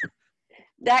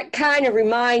that kind of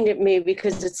reminded me,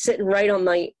 because it's sitting right on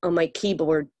my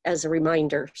keyboard as a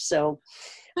reminder. So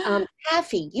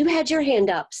Taffy, you had your hand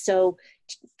up. So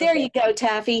there you go,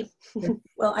 Taffy.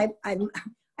 Well,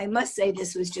 I must say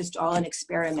this was just all an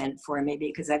experiment for me,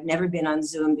 because I've never been on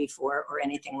Zoom before or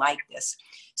anything like this.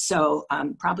 So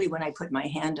probably when I put my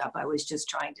hand up, I was just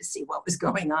trying to see what was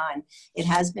going on. It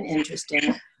has been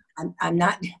interesting. I'm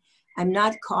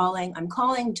not calling. I'm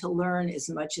calling to learn as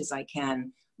much as I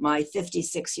can. My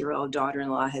 56-year-old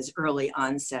daughter-in-law has early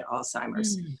onset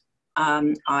Alzheimer's.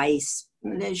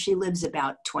 She lives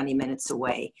about 20 minutes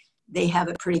away. They have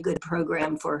a pretty good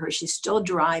program for her. She's still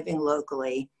driving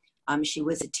locally. She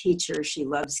was a teacher. She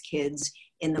loves kids.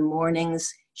 In the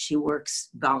mornings, she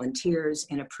volunteers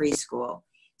in a preschool.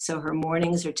 So her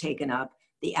mornings are taken up.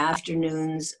 The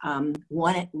afternoons,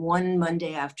 one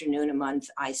Monday afternoon a month,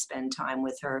 I spend time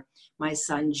with her. My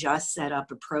son just set up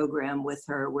a program with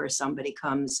her where somebody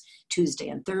comes Tuesday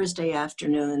and Thursday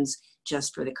afternoons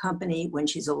just for the company. When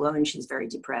she's alone, she's very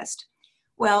depressed.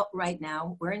 Well, right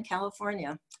now, we're in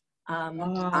California.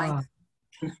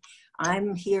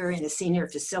 I'm here in a senior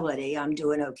facility. I'm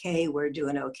doing okay. We're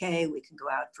doing okay. We can go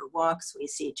out for walks. We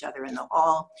see each other in the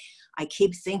hall. I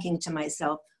keep thinking to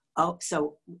myself, oh,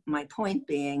 so my point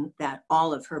being that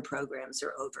all of her programs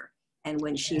are over. And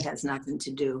when she has nothing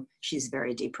to do, she's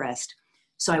very depressed.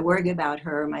 So I worry about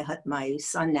her. My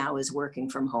son now is working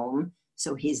from home.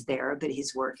 So he's there, but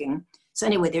he's working. So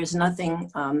anyway, there's nothing,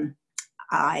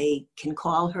 I can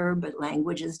call her, but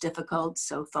language is difficult.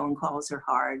 So phone calls are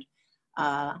hard.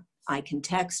 I can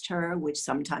text her, which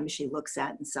sometimes she looks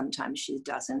at and sometimes she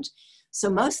doesn't. So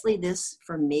mostly this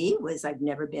for me was, I've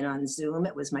never been on Zoom.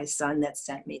 It was my son that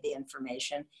sent me the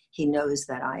information. He knows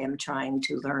that I am trying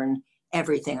to learn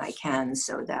everything I can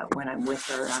so that when I'm with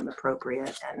her, I'm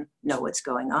appropriate and know what's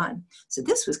going on. So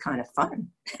this was kind of fun.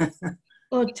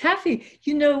 Well, Taffy,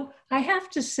 you know, I have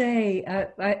to say,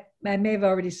 I may have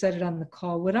already said it on the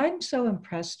call, what I'm so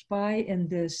impressed by in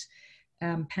this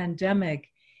pandemic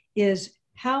is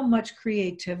how much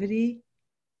creativity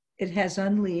it has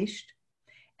unleashed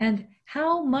and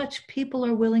how much people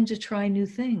are willing to try new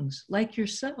things, like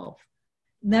yourself,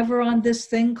 never on this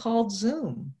thing called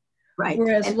Zoom. Right.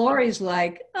 Whereas And Laurie's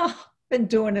like, oh, been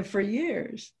doing it for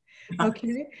years.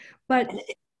 Okay. But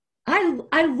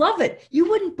I love it. You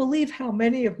wouldn't believe how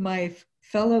many of my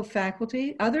fellow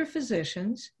faculty, other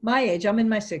physicians, my age, I'm in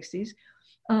my 60s,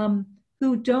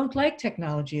 who don't like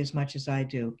technology as much as I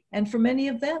do. And for many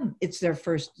of them, it's their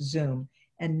first Zoom.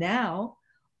 And now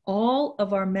all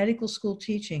of our medical school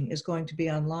teaching is going to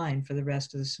be online for the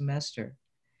rest of the semester.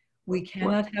 We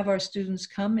cannot have our students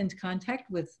come into contact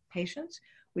with patients.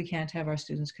 We can't have our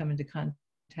students come into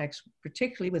contact,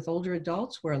 particularly with older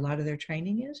adults where a lot of their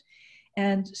training is.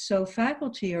 And so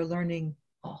faculty are learning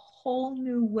a whole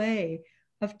new way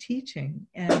of teaching,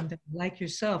 and like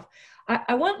yourself.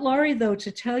 I want Laurie, though,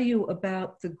 to tell you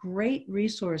about the great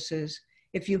resources,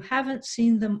 if you haven't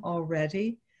seen them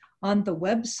already, on the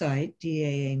website,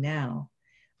 DAA Now,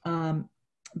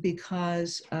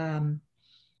 because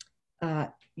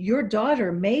your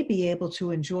daughter may be able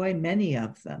to enjoy many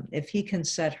of them if he can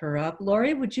set her up.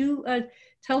 Laurie, would you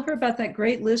tell her about that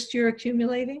great list you're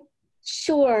accumulating?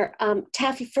 Sure.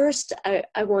 Taffy, first,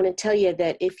 I want to tell you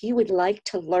that if you would like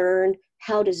to learn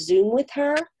how to Zoom with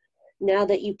her, now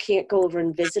that you can't go over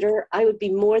and visit her, I would be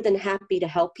more than happy to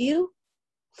help you.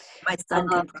 my son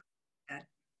can probably do that.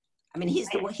 I mean, he's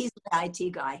the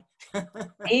IT guy.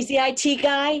 He's the IT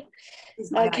guy?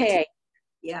 He's my Okay. IT.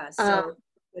 Yeah, so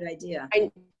good idea.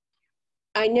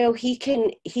 I know he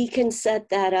can set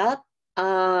that up.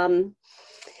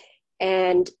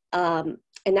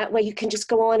 And that way you can just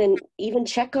go on and even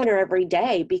check on her every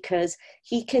day, because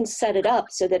he can set it up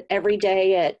so that every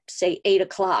day at, say, 8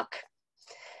 o'clock,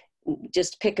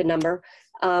 just pick a number,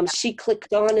 she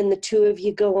clicked on and the two of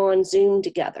you go on Zoom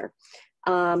together.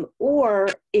 Or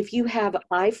if you have an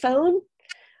iPhone,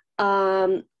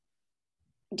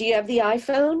 do you have the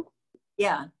iPhone?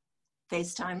 Yeah,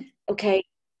 FaceTime. Okay.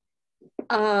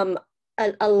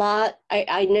 A lot,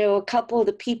 I know a couple of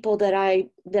the people that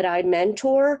I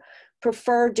mentor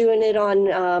prefer doing it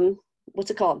on,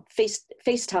 what's it called?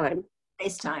 FaceTime.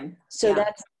 FaceTime. So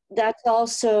yeah. that's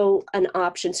also an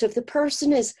option. So if the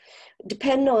person is,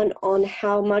 depending on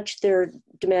how much their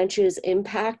dementia is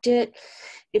impacted,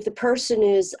 if the person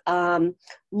is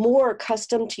more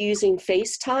accustomed to using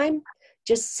FaceTime,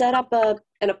 just set up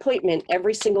an appointment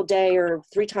every single day or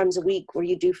 3 times a week where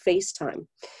you do FaceTime.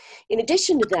 In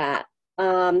addition to that,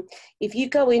 if you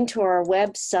go into our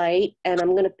website, and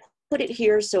I'm going to put it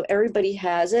here so everybody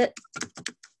has it.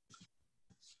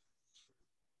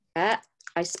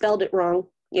 I spelled it wrong.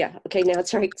 Yeah, okay, now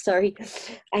it's right. Sorry.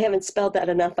 I haven't spelled that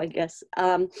enough, I guess.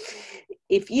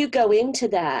 If you go into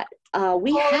that,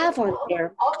 we have on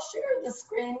there. I'll share the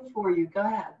screen for you. Go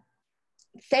ahead.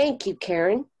 Thank you,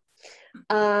 Karen.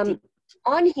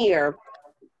 On here,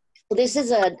 this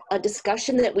is a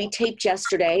discussion that we taped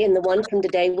yesterday, and the one from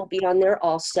today will be on there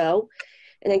also.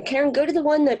 And then Karen, go to the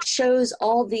one that shows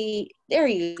all the, there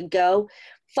you go,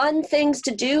 fun things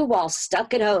to do while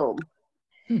stuck at home.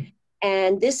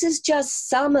 And this is just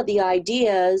some of the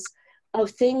ideas of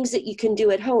things that you can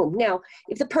do at home. Now,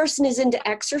 if the person is into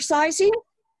exercising,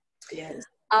 Yes.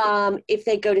 If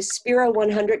they go to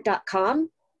Spiro100.com,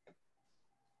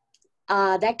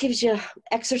 that gives you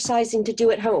exercising to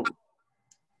do at home.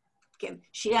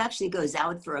 She actually goes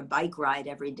out for a bike ride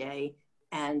every day,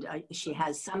 and she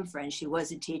has some friends. She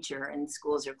was a teacher and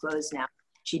schools are closed now.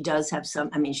 She does have some,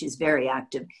 I mean, she's very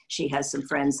active. She has some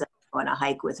friends that want to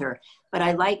hike with her. But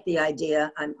I like the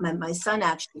idea. My son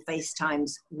actually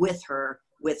FaceTimes with her,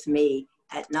 with me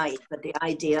at night. But the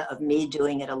idea of me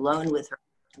doing it alone with her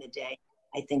in the day,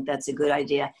 I think that's a good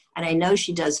idea. And I know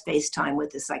she does FaceTime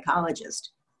with the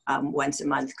psychologist. once a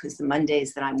month, because the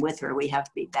Mondays that I'm with her, we have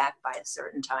to be back by a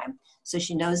certain time. So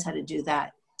she knows how to do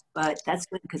that. But that's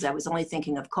good, because I was only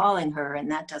thinking of calling her, and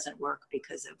that doesn't work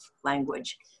because of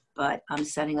language. But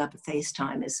setting up a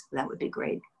FaceTime, that would be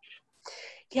great.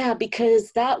 Yeah,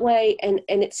 because that way, and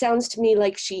it sounds to me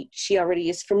like she already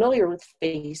is familiar with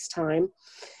FaceTime.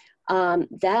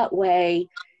 That way,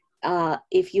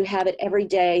 if you have it every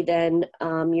day, then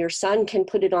your son can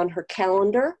put it on her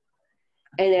calendar.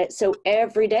 And so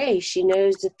every day she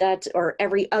knows that's, or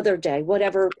every other day,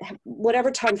 whatever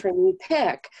time frame you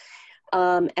pick.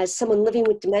 As someone living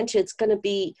with dementia, it's going to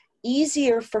be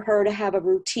easier for her to have a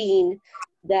routine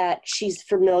that she's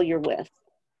familiar with.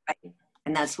 Right.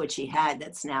 And that's what she had.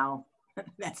 That's now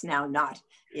not.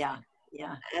 Yeah.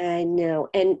 I know.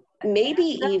 And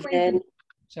maybe even,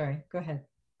 sorry, go ahead.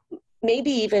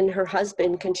 Maybe even her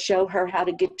husband can show her how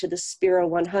to get to the Spiro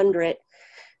 100.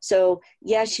 So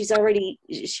yeah, she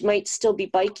might still be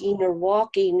biking or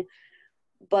walking,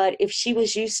 but if she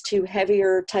was used to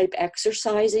heavier type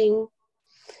exercising,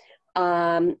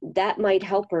 that might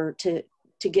help her to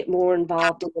get more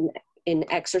involved in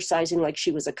exercising like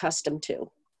she was accustomed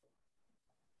to.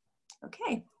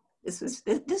 Okay, this was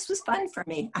fun for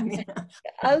me. I mean,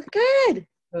 oh, good.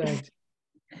 Good.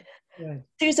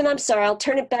 Susan, I'm sorry. I'll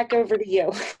turn it back over to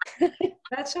you.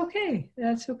 That's okay.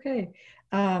 That's okay.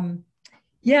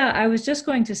 Yeah, I was just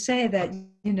going to say that,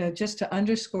 just to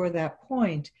underscore that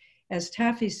point, as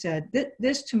Taffy said,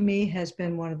 this to me has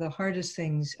been one of the hardest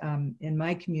things in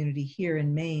my community here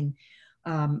in Maine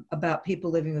about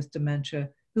people living with dementia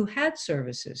who had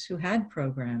services, who had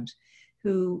programs,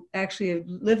 who actually are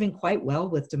living quite well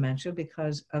with dementia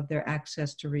because of their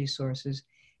access to resources,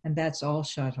 and that's all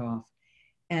shut off.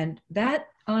 And that,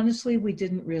 honestly, we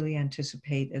didn't really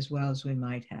anticipate as well as we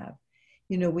might have.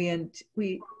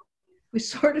 We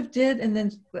sort of did, and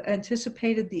then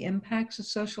anticipated the impacts of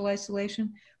social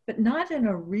isolation, but not in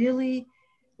a really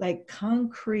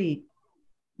concrete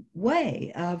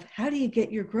way of how do you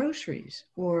get your groceries,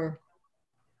 or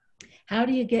how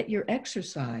do you get your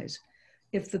exercise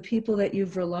if the people that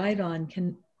you've relied on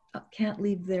can't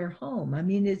leave their home. I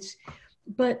mean,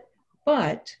 but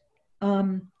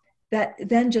that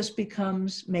then just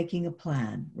becomes making a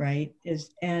plan, right?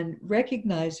 And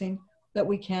recognizing that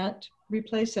we can't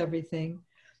replace everything.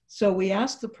 So we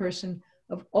ask the person,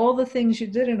 of all the things you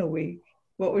did in a week,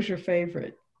 what was your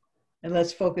favorite? And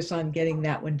let's focus on getting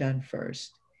that one done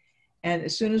first. And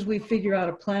as soon as we figure out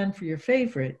a plan for your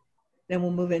favorite, then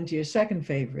we'll move into your second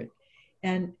favorite.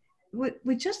 And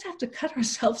we just have to cut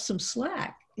ourselves some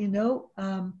slack, it's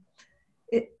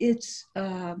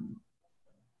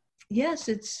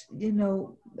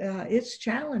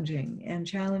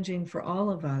challenging for all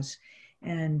of us.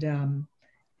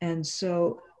 And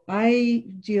so I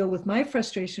deal with my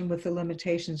frustration with the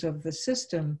limitations of the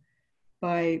system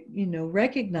by,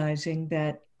 recognizing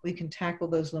that we can tackle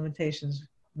those limitations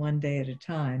one day at a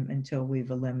time until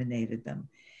we've eliminated them.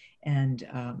 And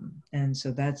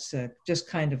so that's just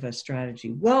kind of a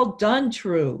strategy. Well done,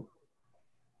 True.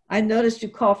 I noticed you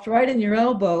coughed right in your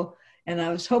elbow, and I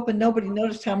was hoping nobody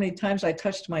noticed how many times I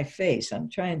touched my face. I'm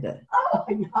trying to. Oh,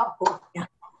 no.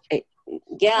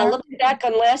 Yeah, looking back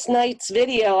on last night's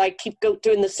video, I keep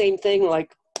doing the same thing.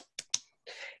 Like,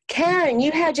 Karen,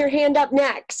 you had your hand up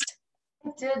next. I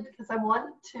did, because I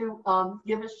wanted to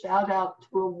give a shout out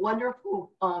to a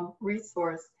wonderful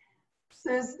resource.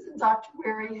 Susan, Dr.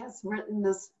 Wehry has written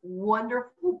this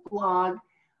wonderful blog,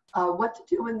 What to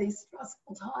Do in These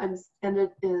Stressful Times, and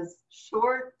it is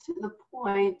short, to the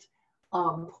point,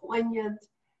 poignant,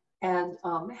 and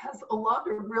has a lot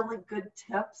of really good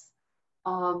tips,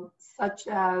 such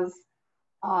as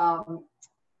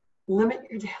limit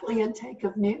your daily intake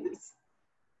of news.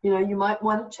 You might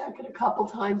want to check it a couple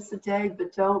times a day,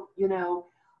 but don't,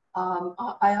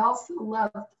 I also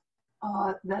loved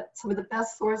that some of the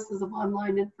best sources of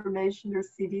online information are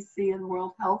CDC and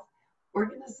World Health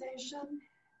Organization.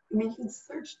 I mean, you can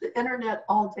search the internet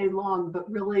all day long, but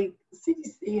really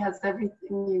CDC has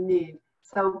everything you need.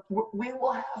 So we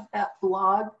will have that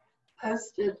blog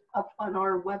posted up on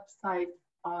our website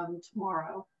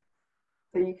tomorrow.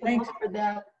 So you can look for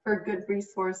that for a good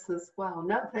resource as well.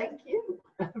 No, thank you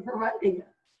for writing it.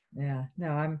 Yeah, no,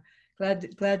 I'm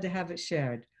glad to have it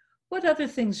shared. What other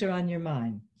things are on your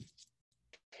mind?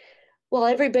 Well,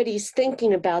 everybody's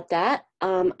thinking about that.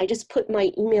 I just put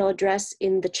my email address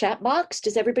in the chat box.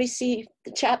 Does everybody see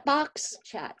the chat box?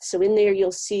 Chat. So in there,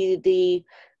 you'll see the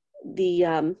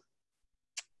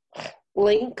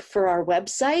link for our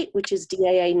website, which is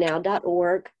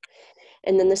daanow.org.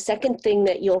 And then the second thing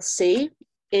that you'll see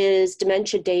is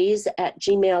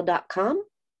dementiadays@gmail.com.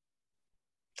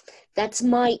 That's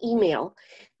my email.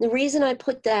 The reason I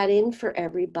put that in for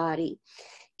everybody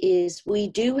is we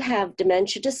do have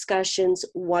dementia discussions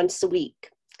once a week.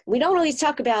 We don't always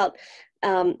talk about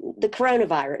the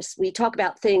coronavirus. We talk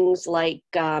about things like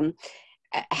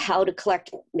how to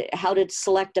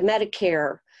select a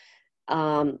Medicare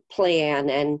plan,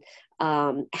 and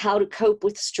how to cope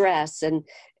with stress,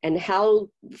 and how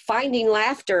finding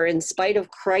laughter in spite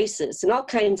of crisis, and all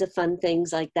kinds of fun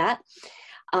things like that.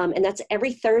 And that's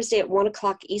every Thursday at 1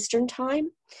 o'clock Eastern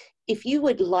time. If you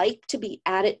would like to be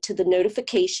added to the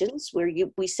notifications where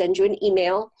we send you an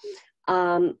email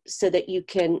so that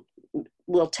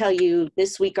we'll tell you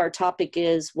this week our topic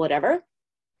is whatever.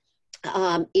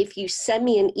 If you send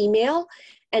me an email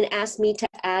and ask me to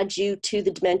add you to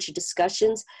the dementia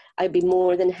discussions, I'd be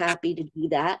more than happy to do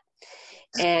that.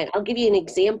 And I'll give you an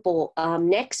example.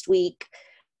 Next week,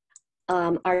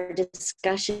 our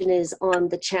discussion is on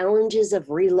the challenges of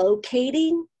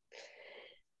relocating.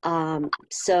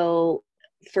 So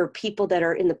for people that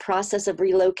are in the process of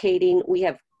relocating, we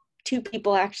have 2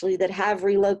 people actually that have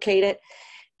relocated,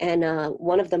 and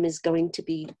one of them is going to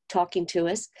be talking to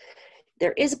us.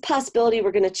 There is a possibility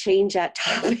we're going to change that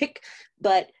topic,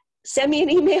 but send me an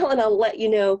email and I'll let you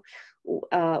know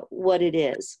what it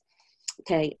is.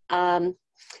 Okay.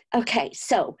 Okay.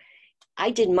 So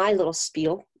I did my little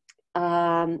spiel.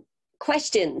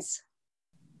 Questions?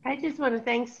 I just want to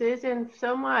thank Susan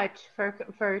so much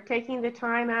for taking the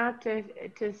time out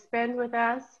to spend with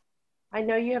us. I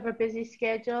know you have a busy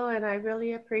schedule, and I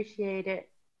really appreciate it.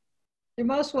 You're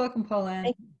most welcome,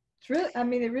 Pauline. It's really, I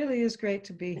mean, it really is great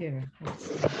to be here.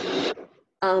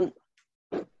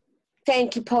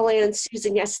 Thank you, Paula and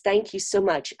Susan. Yes, thank you so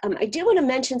much. I do want to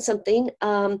mention something.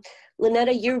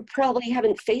 Lynetta, you probably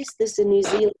haven't faced this in New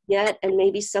Zealand yet, and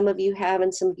maybe some of you have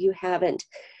and some of you haven't.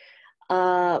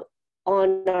 On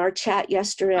our chat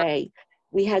yesterday,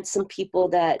 we had some people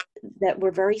that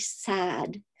were very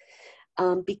sad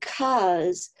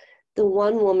because the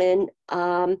one woman,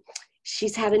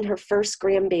 she's having her first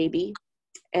grandbaby,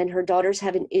 and her daughter's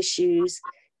having issues,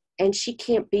 and she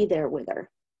can't be there with her.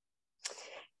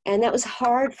 And that was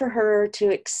hard for her to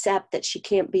accept, that she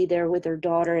can't be there with her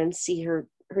daughter and see her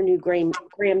new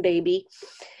grandbaby.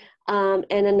 And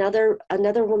another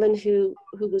woman who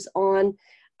was on,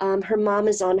 her mom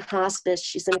is on hospice.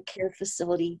 She's in a care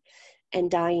facility and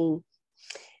dying.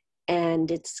 And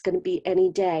it's going to be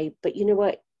any day. But you know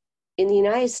what? In the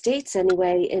United States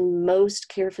anyway, in most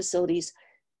care facilities,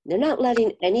 they're not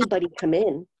letting anybody come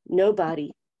in,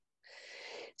 nobody.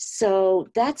 So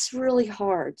that's really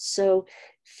hard. So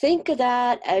think of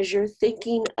that as you're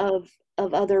thinking of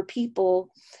other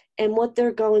people and what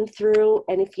they're going through.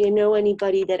 And if you know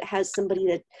anybody that has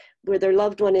somebody where their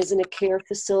loved one is in a care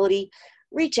facility,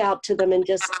 reach out to them and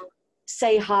just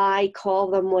say hi,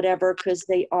 call them, whatever, because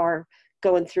they are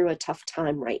going through a tough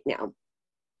time right now.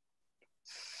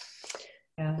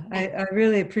 Yeah, I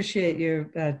really appreciate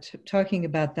you talking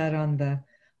about that on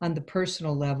the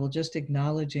personal level, just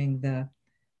acknowledging the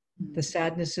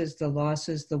sadnesses, the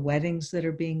losses, the weddings that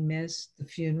are being missed, the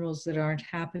funerals that aren't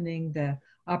happening, the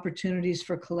opportunities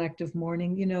for collective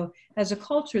mourning. You know, as a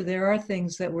culture, there are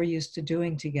things that we're used to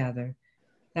doing together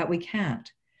that we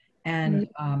can't. And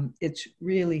it's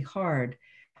really hard.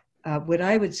 What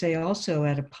I would say also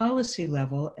at a policy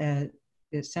level,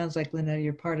 it sounds like, Linda,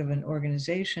 you're part of an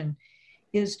organization,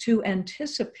 is to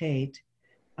anticipate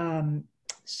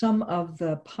some of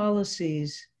the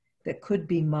policies that could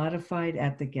be modified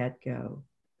at the get-go.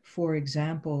 For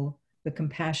example, the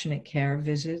compassionate care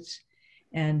visits,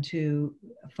 and to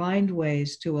find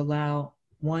ways to allow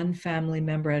one family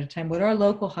member at a time. What our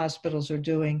local hospitals are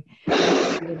doing,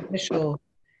 the initial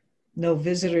no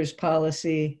visitors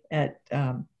policy in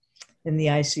the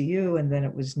ICU, and then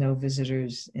it was no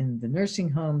visitors in the nursing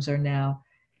homes, are now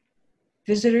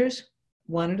visitors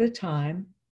one at a time,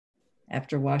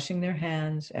 after washing their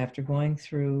hands, after going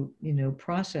through,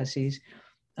 processes,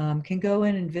 can go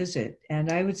in and visit. And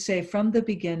I would say from the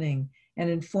beginning, an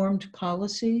informed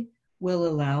policy will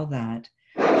allow that.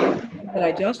 But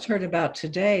I just heard about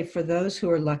today, for those who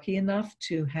are lucky enough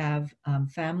to have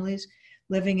families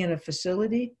living in a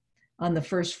facility on the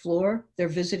first floor, they're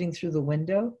visiting through the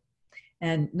window,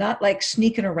 and not like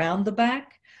sneaking around the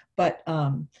back, but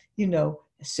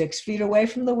 6 feet away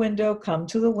from the window, come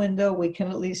to the window, we can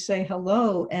at least say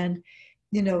hello. And,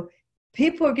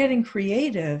 people are getting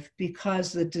creative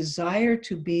because the desire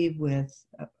to be with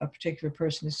a particular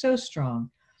person is so strong.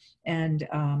 And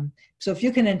so if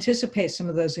you can anticipate some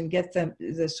of those and get them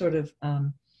the sort of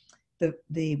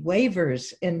the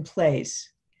waivers in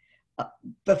place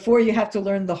before you have to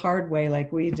learn the hard way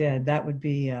like we did, that would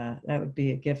be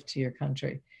a gift to your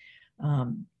country.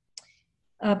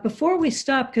 Before we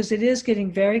stop, because it is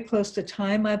getting very close to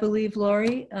time, I believe,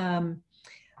 Laurie,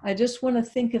 I just want to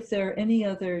think if there are any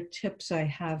other tips I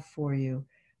have for you.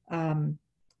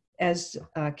 As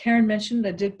Karen mentioned,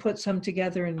 I did put some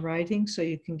together in writing, so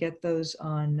you can get those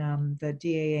on the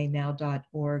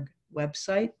daanow.org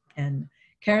website. And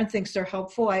Karen thinks they're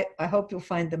helpful. I hope you'll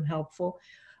find them helpful.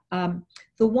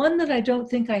 The one that I don't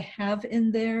think I have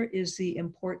in there is the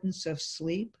importance of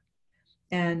sleep.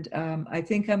 And I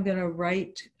think I'm going to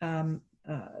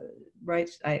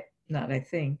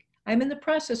I'm in the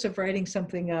process of writing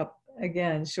something up,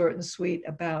 again, short and sweet,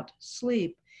 about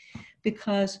sleep,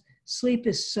 because sleep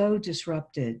is so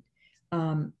disrupted.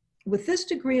 With this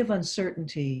degree of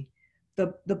uncertainty,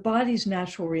 the body's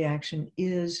natural reaction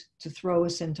is to throw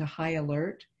us into high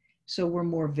alert. So we're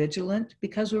more vigilant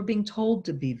because we're being told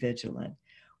to be vigilant.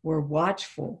 We're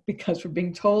watchful because we're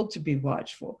being told to be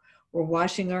watchful. We're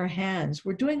washing our hands.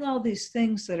 We're doing all these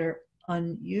things that are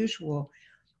unusual.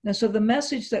 Now, so the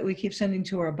message that we keep sending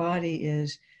to our body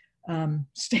is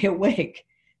stay awake,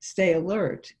 stay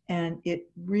alert, and it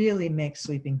really makes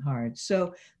sleeping hard. So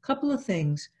a couple of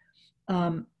things.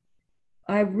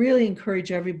 I really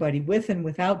encourage everybody with and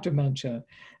without dementia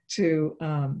to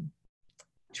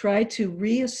try to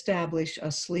reestablish a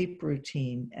sleep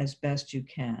routine as best you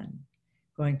can.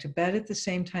 Going to bed at the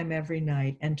same time every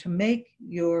night, and to make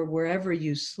your wherever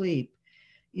you sleep,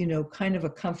 kind of a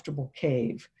comfortable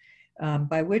cave,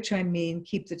 by which I mean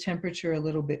keep the temperature a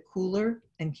little bit cooler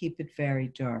and keep it very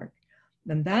dark.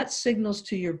 And that signals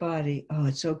to your body, oh,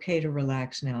 it's okay to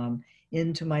relax now. I'm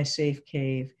into my safe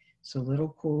cave. It's a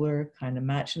little cooler, kind of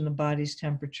matching the body's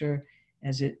temperature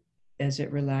as it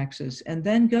relaxes. And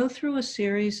then go through a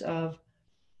series of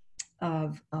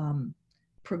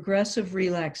progressive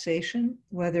relaxation,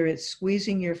 whether it's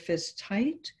squeezing your fist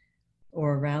tight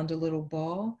or around a little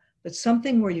ball, but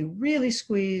something where you really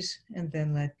squeeze and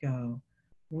then let go,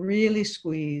 really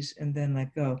squeeze and then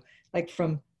let go, like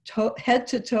from head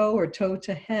to toe or toe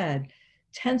to head,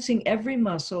 tensing every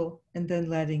muscle and then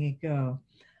letting it go.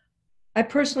 I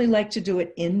personally like to do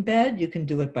it in bed. You can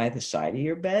do it by the side of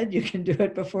your bed. You can do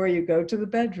it before you go to the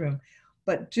bedroom,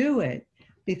 but do it,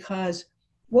 because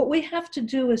what we have to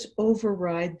do is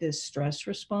override this stress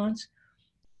response.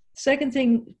 Second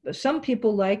thing, some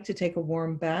people like to take a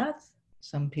warm bath.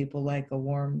 Some people like a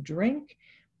warm drink.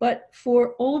 But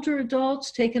for older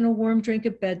adults, taking a warm drink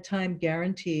at bedtime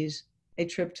guarantees a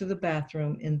trip to the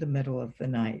bathroom in the middle of the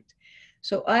night.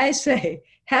 So I say,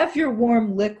 have your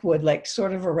warm liquid like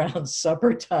sort of around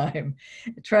supper time.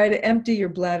 Try to empty your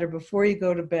bladder before you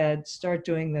go to bed. Start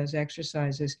doing those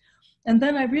exercises. And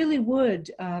then I really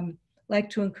would like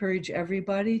to encourage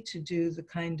everybody to do the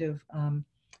kind of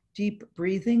deep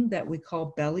breathing that we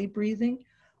call belly breathing.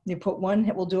 You put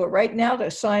we'll do it right now to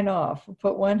sign off.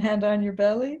 Put one hand on your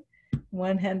belly,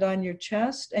 one hand on your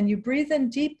chest, and you breathe in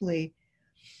deeply,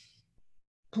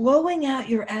 blowing out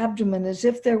your abdomen as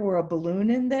if there were a balloon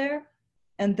in there,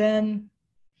 and then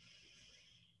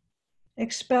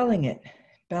expelling it.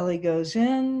 Belly goes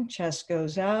in, chest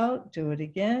goes out. Do it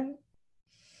again.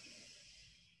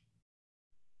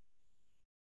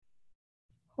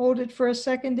 Hold it for a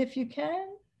second if you can.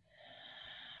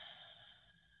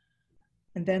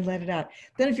 And then let it out.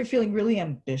 Then if you're feeling really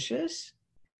ambitious,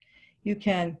 you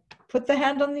can put the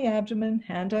hand on the abdomen,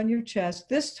 hand on your chest.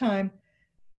 This time,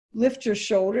 lift your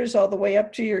shoulders all the way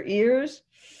up to your ears.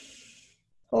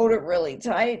 Hold it really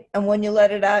tight. And when you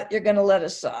let it out, you're going to let a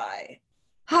sigh.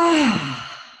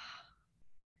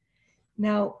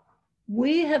 Now,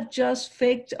 we have just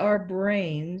faked our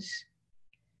brains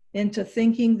into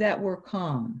thinking that we're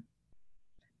calm,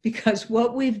 because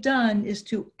what we've done is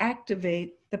to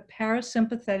activate the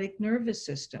parasympathetic nervous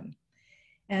system.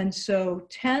 And so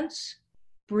tense,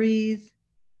 breathe,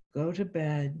 go to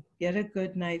bed, get a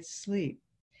good night's sleep.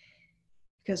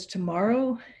 Because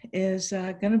tomorrow is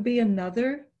going to be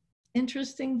another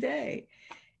interesting day.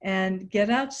 And get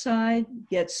outside,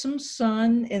 get some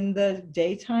sun in the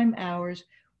daytime hours.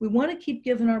 We want to keep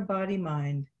giving our body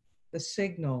mind the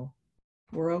signal,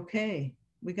 we're okay,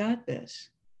 we got this.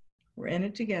 We're in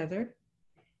it together,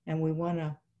 and we want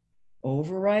to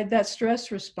override that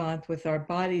stress response with our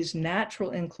body's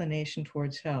natural inclination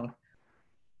towards health.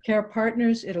 Care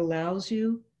Partners, it allows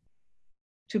you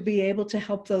to be able to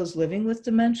help those living with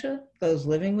dementia.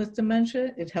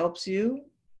 It helps you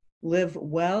live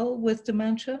well with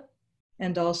dementia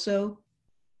and also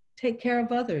take care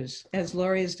of others, as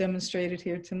Laurie has demonstrated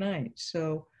here tonight.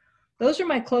 So those are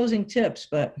my closing tips,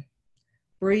 but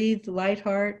breathe, light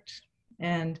heart,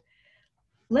 and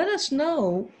let us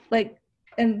know,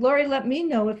 and Laurie, let me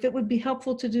know if it would be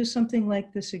helpful to do something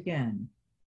like this again.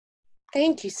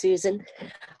 Thank you, Susan.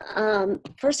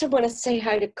 First, I want to say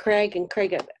hi to Craig. And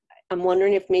Craig, I'm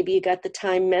wondering if maybe you got the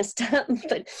time messed up,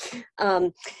 but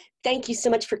thank you so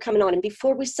much for coming on. And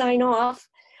before we sign off,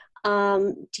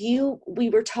 we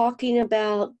were talking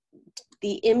about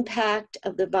the impact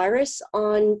of the virus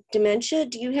on dementia.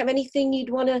 Do you have anything you'd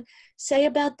want to say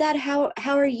about that? How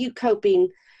are you coping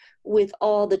with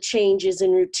all the changes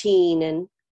in routine? And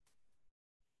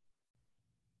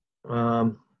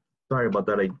sorry about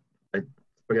that. I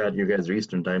forgot you guys are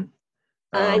Eastern time.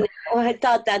 I know, I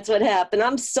thought that's what happened.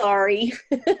 I'm sorry.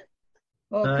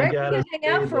 Well, Craig, you can hang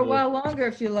out for a while longer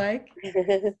if you like.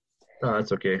 No,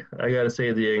 that's okay. I gotta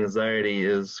say the anxiety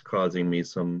is causing me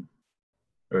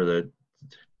the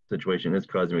situation is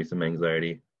causing me some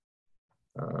anxiety.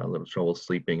 A little trouble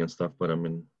sleeping and stuff, but I'm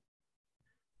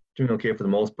doing okay for the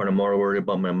most part. I'm more worried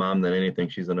about my mom than anything.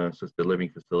 She's in an assisted living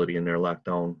facility and they're locked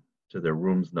down to their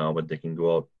rooms now, but they can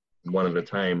go out one at a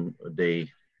time a day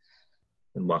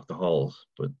and walk the halls.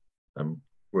 But I'm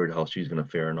worried how she's going to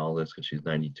fare in all this because she's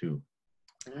 92.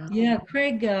 Yeah,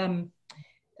 Craig,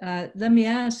 let me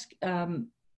ask,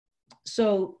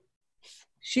 so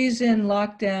she's in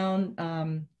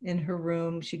lockdown in her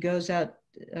room. She goes out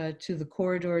to the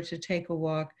corridor to take a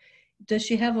walk. Does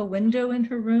she have a window in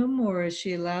her room, or is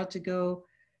she allowed to go?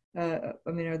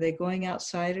 Are they going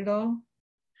outside at all?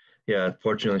 Yeah,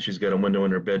 fortunately, she's got a window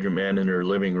in her bedroom and in her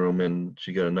living room, and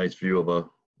she got a nice view of a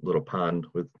little pond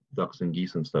with ducks and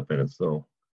geese and stuff in it. So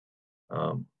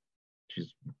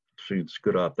she's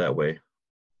good off that way.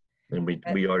 And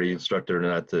we already instructed her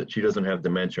not to. She doesn't have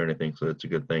dementia or anything, so that's a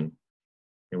good thing.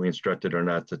 And we instructed her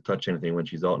not to touch anything when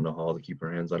she's out in the hall, to keep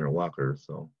her hands on her walker.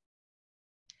 So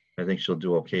I think she'll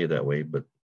do okay that way, but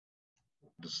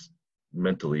just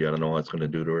mentally, I don't know what it's going to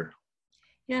do to her.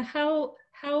 Yeah, how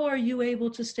are you able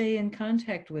to stay in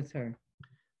contact with her?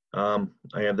 I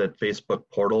have that Facebook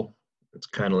portal. It's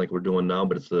kind of like we're doing now,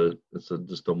 but it's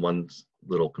just a one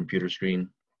little computer screen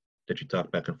that you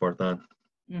talk back and forth on.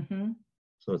 Mm-hmm.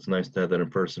 So it's nice to have that in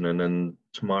person. And then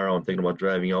tomorrow I'm thinking about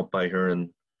driving out by her and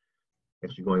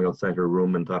actually going outside her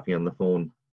room and talking on the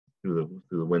phone through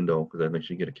the window, because I think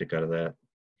she'd get a kick out of that.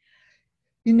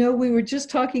 You know, we were just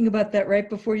talking about that right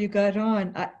before you got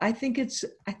on. I think it's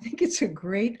a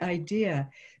great idea,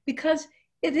 because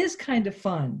it is kind of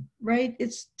fun, right?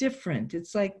 It's different.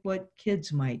 It's like what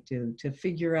kids might do, to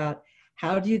figure out,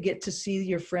 how do you get to see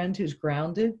your friend who's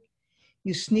grounded?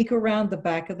 You sneak around the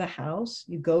back of the house,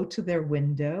 you go to their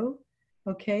window,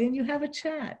 okay, and you have a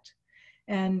chat.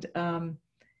 And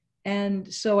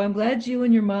so I'm glad you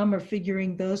and your mom are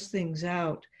figuring those things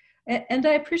out. And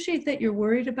I appreciate that you're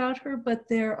worried about her, but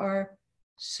there are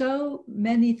so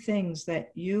many things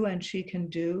that you and she can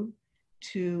do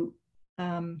to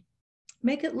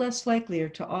make it less likely, or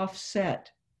to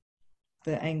offset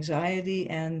the anxiety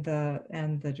and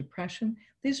the depression.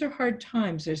 These are hard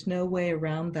times. There's no way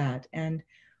around that. And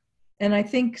I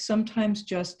think sometimes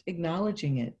just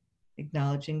acknowledging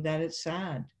that it's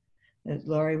sad. That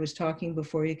Laurie was talking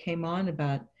before you came on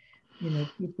about,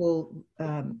 people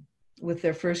with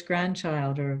their first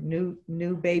grandchild, or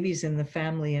new babies in the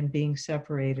family and being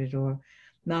separated, or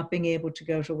not being able to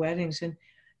go to weddings. And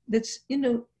that's,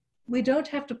 we don't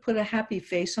have to put a happy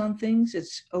face on things.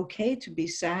 It's okay to be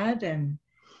sad and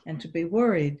to be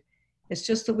worried. It's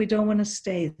just that we don't want to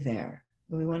stay there.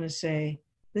 We want to say,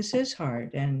 this is hard,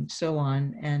 and so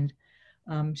on. And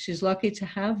she's lucky to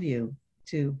have you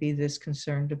to be this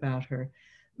concerned about her.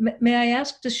 May I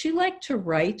ask, does she like to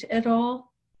write at all?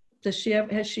 Has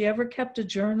she ever kept a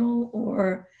journal,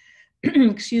 or,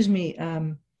 excuse me,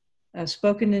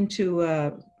 spoken into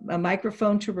a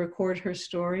microphone to record her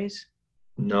stories?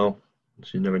 No,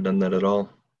 she's never done that at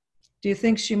all. Do you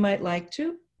think she might like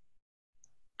to?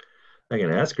 I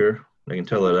can ask her. I can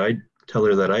tell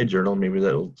her that I journal. Maybe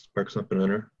that'll spark something in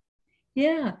her.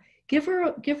 Yeah, give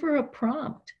her a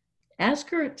prompt.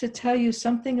 Ask her to tell you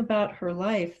something about her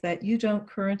life that you don't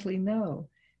currently know.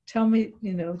 Tell me,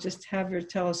 just have her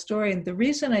tell a story. And the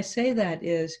reason I say that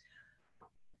is,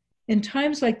 in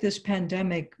times like this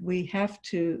pandemic, we have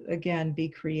to, again, be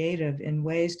creative in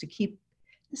ways to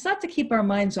it's not to keep our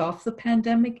minds off the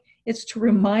pandemic, it's to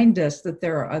remind us that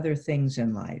there are other things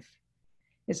in life.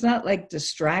 It's not like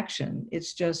distraction,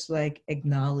 it's just like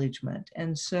acknowledgement.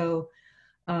 And so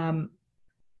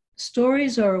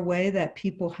stories are a way that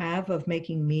people have of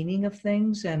making meaning of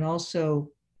things, and also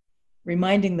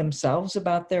reminding themselves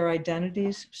about their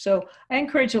identities. So I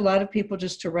encourage a lot of people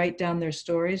just to write down their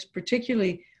stories,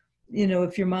 particularly,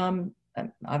 if your mom,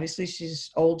 obviously she's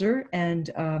older,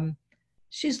 and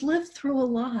she's lived through a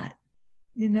lot.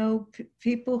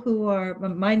 People who are,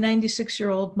 my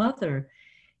 96-year-old mother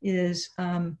is,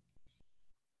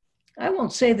 I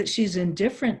won't say that she's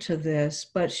indifferent to this,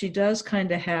 but she does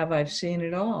kind of have, I've seen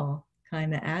it all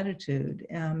kind of attitude,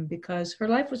 because her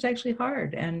life was actually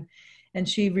hard. And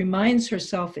she reminds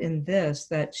herself in this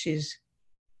that she's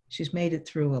made it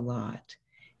through a lot.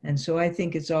 And so I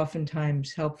think it's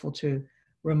oftentimes helpful to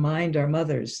remind our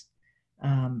mothers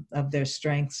of their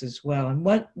strengths as well. And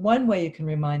one way you can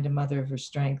remind a mother of her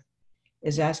strength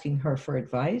is asking her for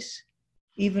advice,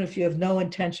 even if you have no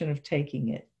intention of taking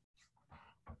it.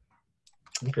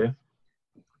 Okay.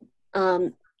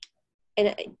 And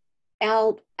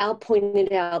Al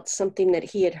pointed out something that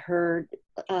he had heard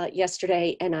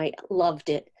yesterday, and I loved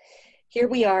it. Here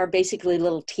we are, basically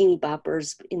little teeny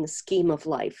boppers in the scheme of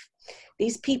life.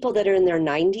 These people that are in their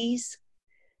 90s,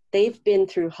 they've been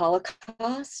through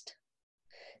Holocaust.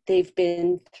 They've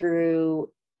been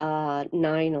through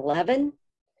 9/11.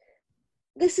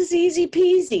 This is easy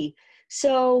peasy.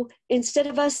 So instead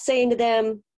of us saying to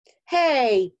them,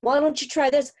 hey, why don't you try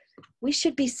this? We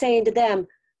should be saying to them,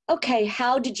 okay,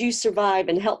 how did you survive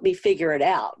and help me figure it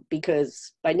out?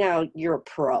 Because by now you're a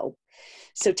pro.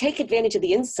 So take advantage of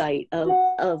the insight of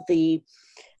the,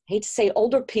 I hate to say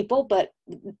older people, but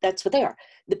that's what they are.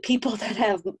 The people that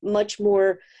have much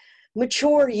more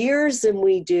mature years than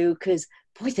we do, because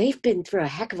boy, they've been through a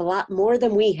heck of a lot more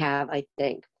than we have, I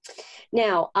think.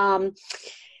 Now,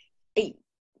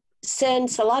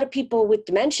 since a lot of people with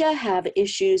dementia have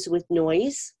issues with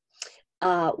noise,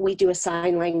 we do a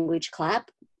sign language clap,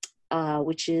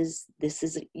 this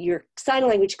is your sign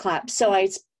language clap. So I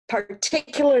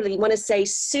particularly want to say,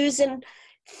 Susan,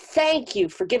 thank you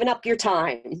for giving up your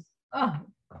time. Oh,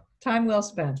 time well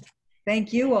spent.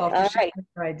 Thank you all for sharing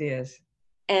your ideas.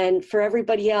 And for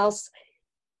everybody else,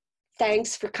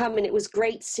 thanks for coming. It was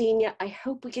great seeing you. I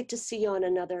hope we get to see you on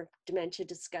another Dementia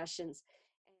Discussions.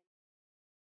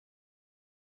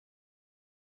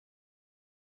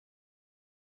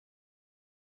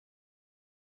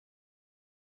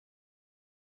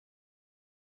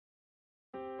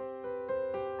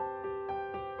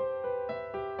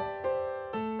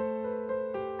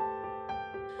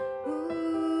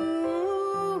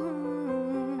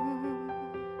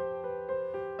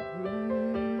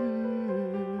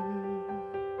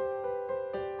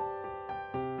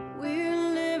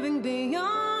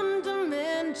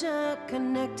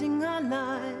 Connecting our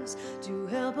lives to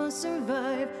help us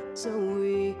survive so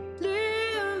we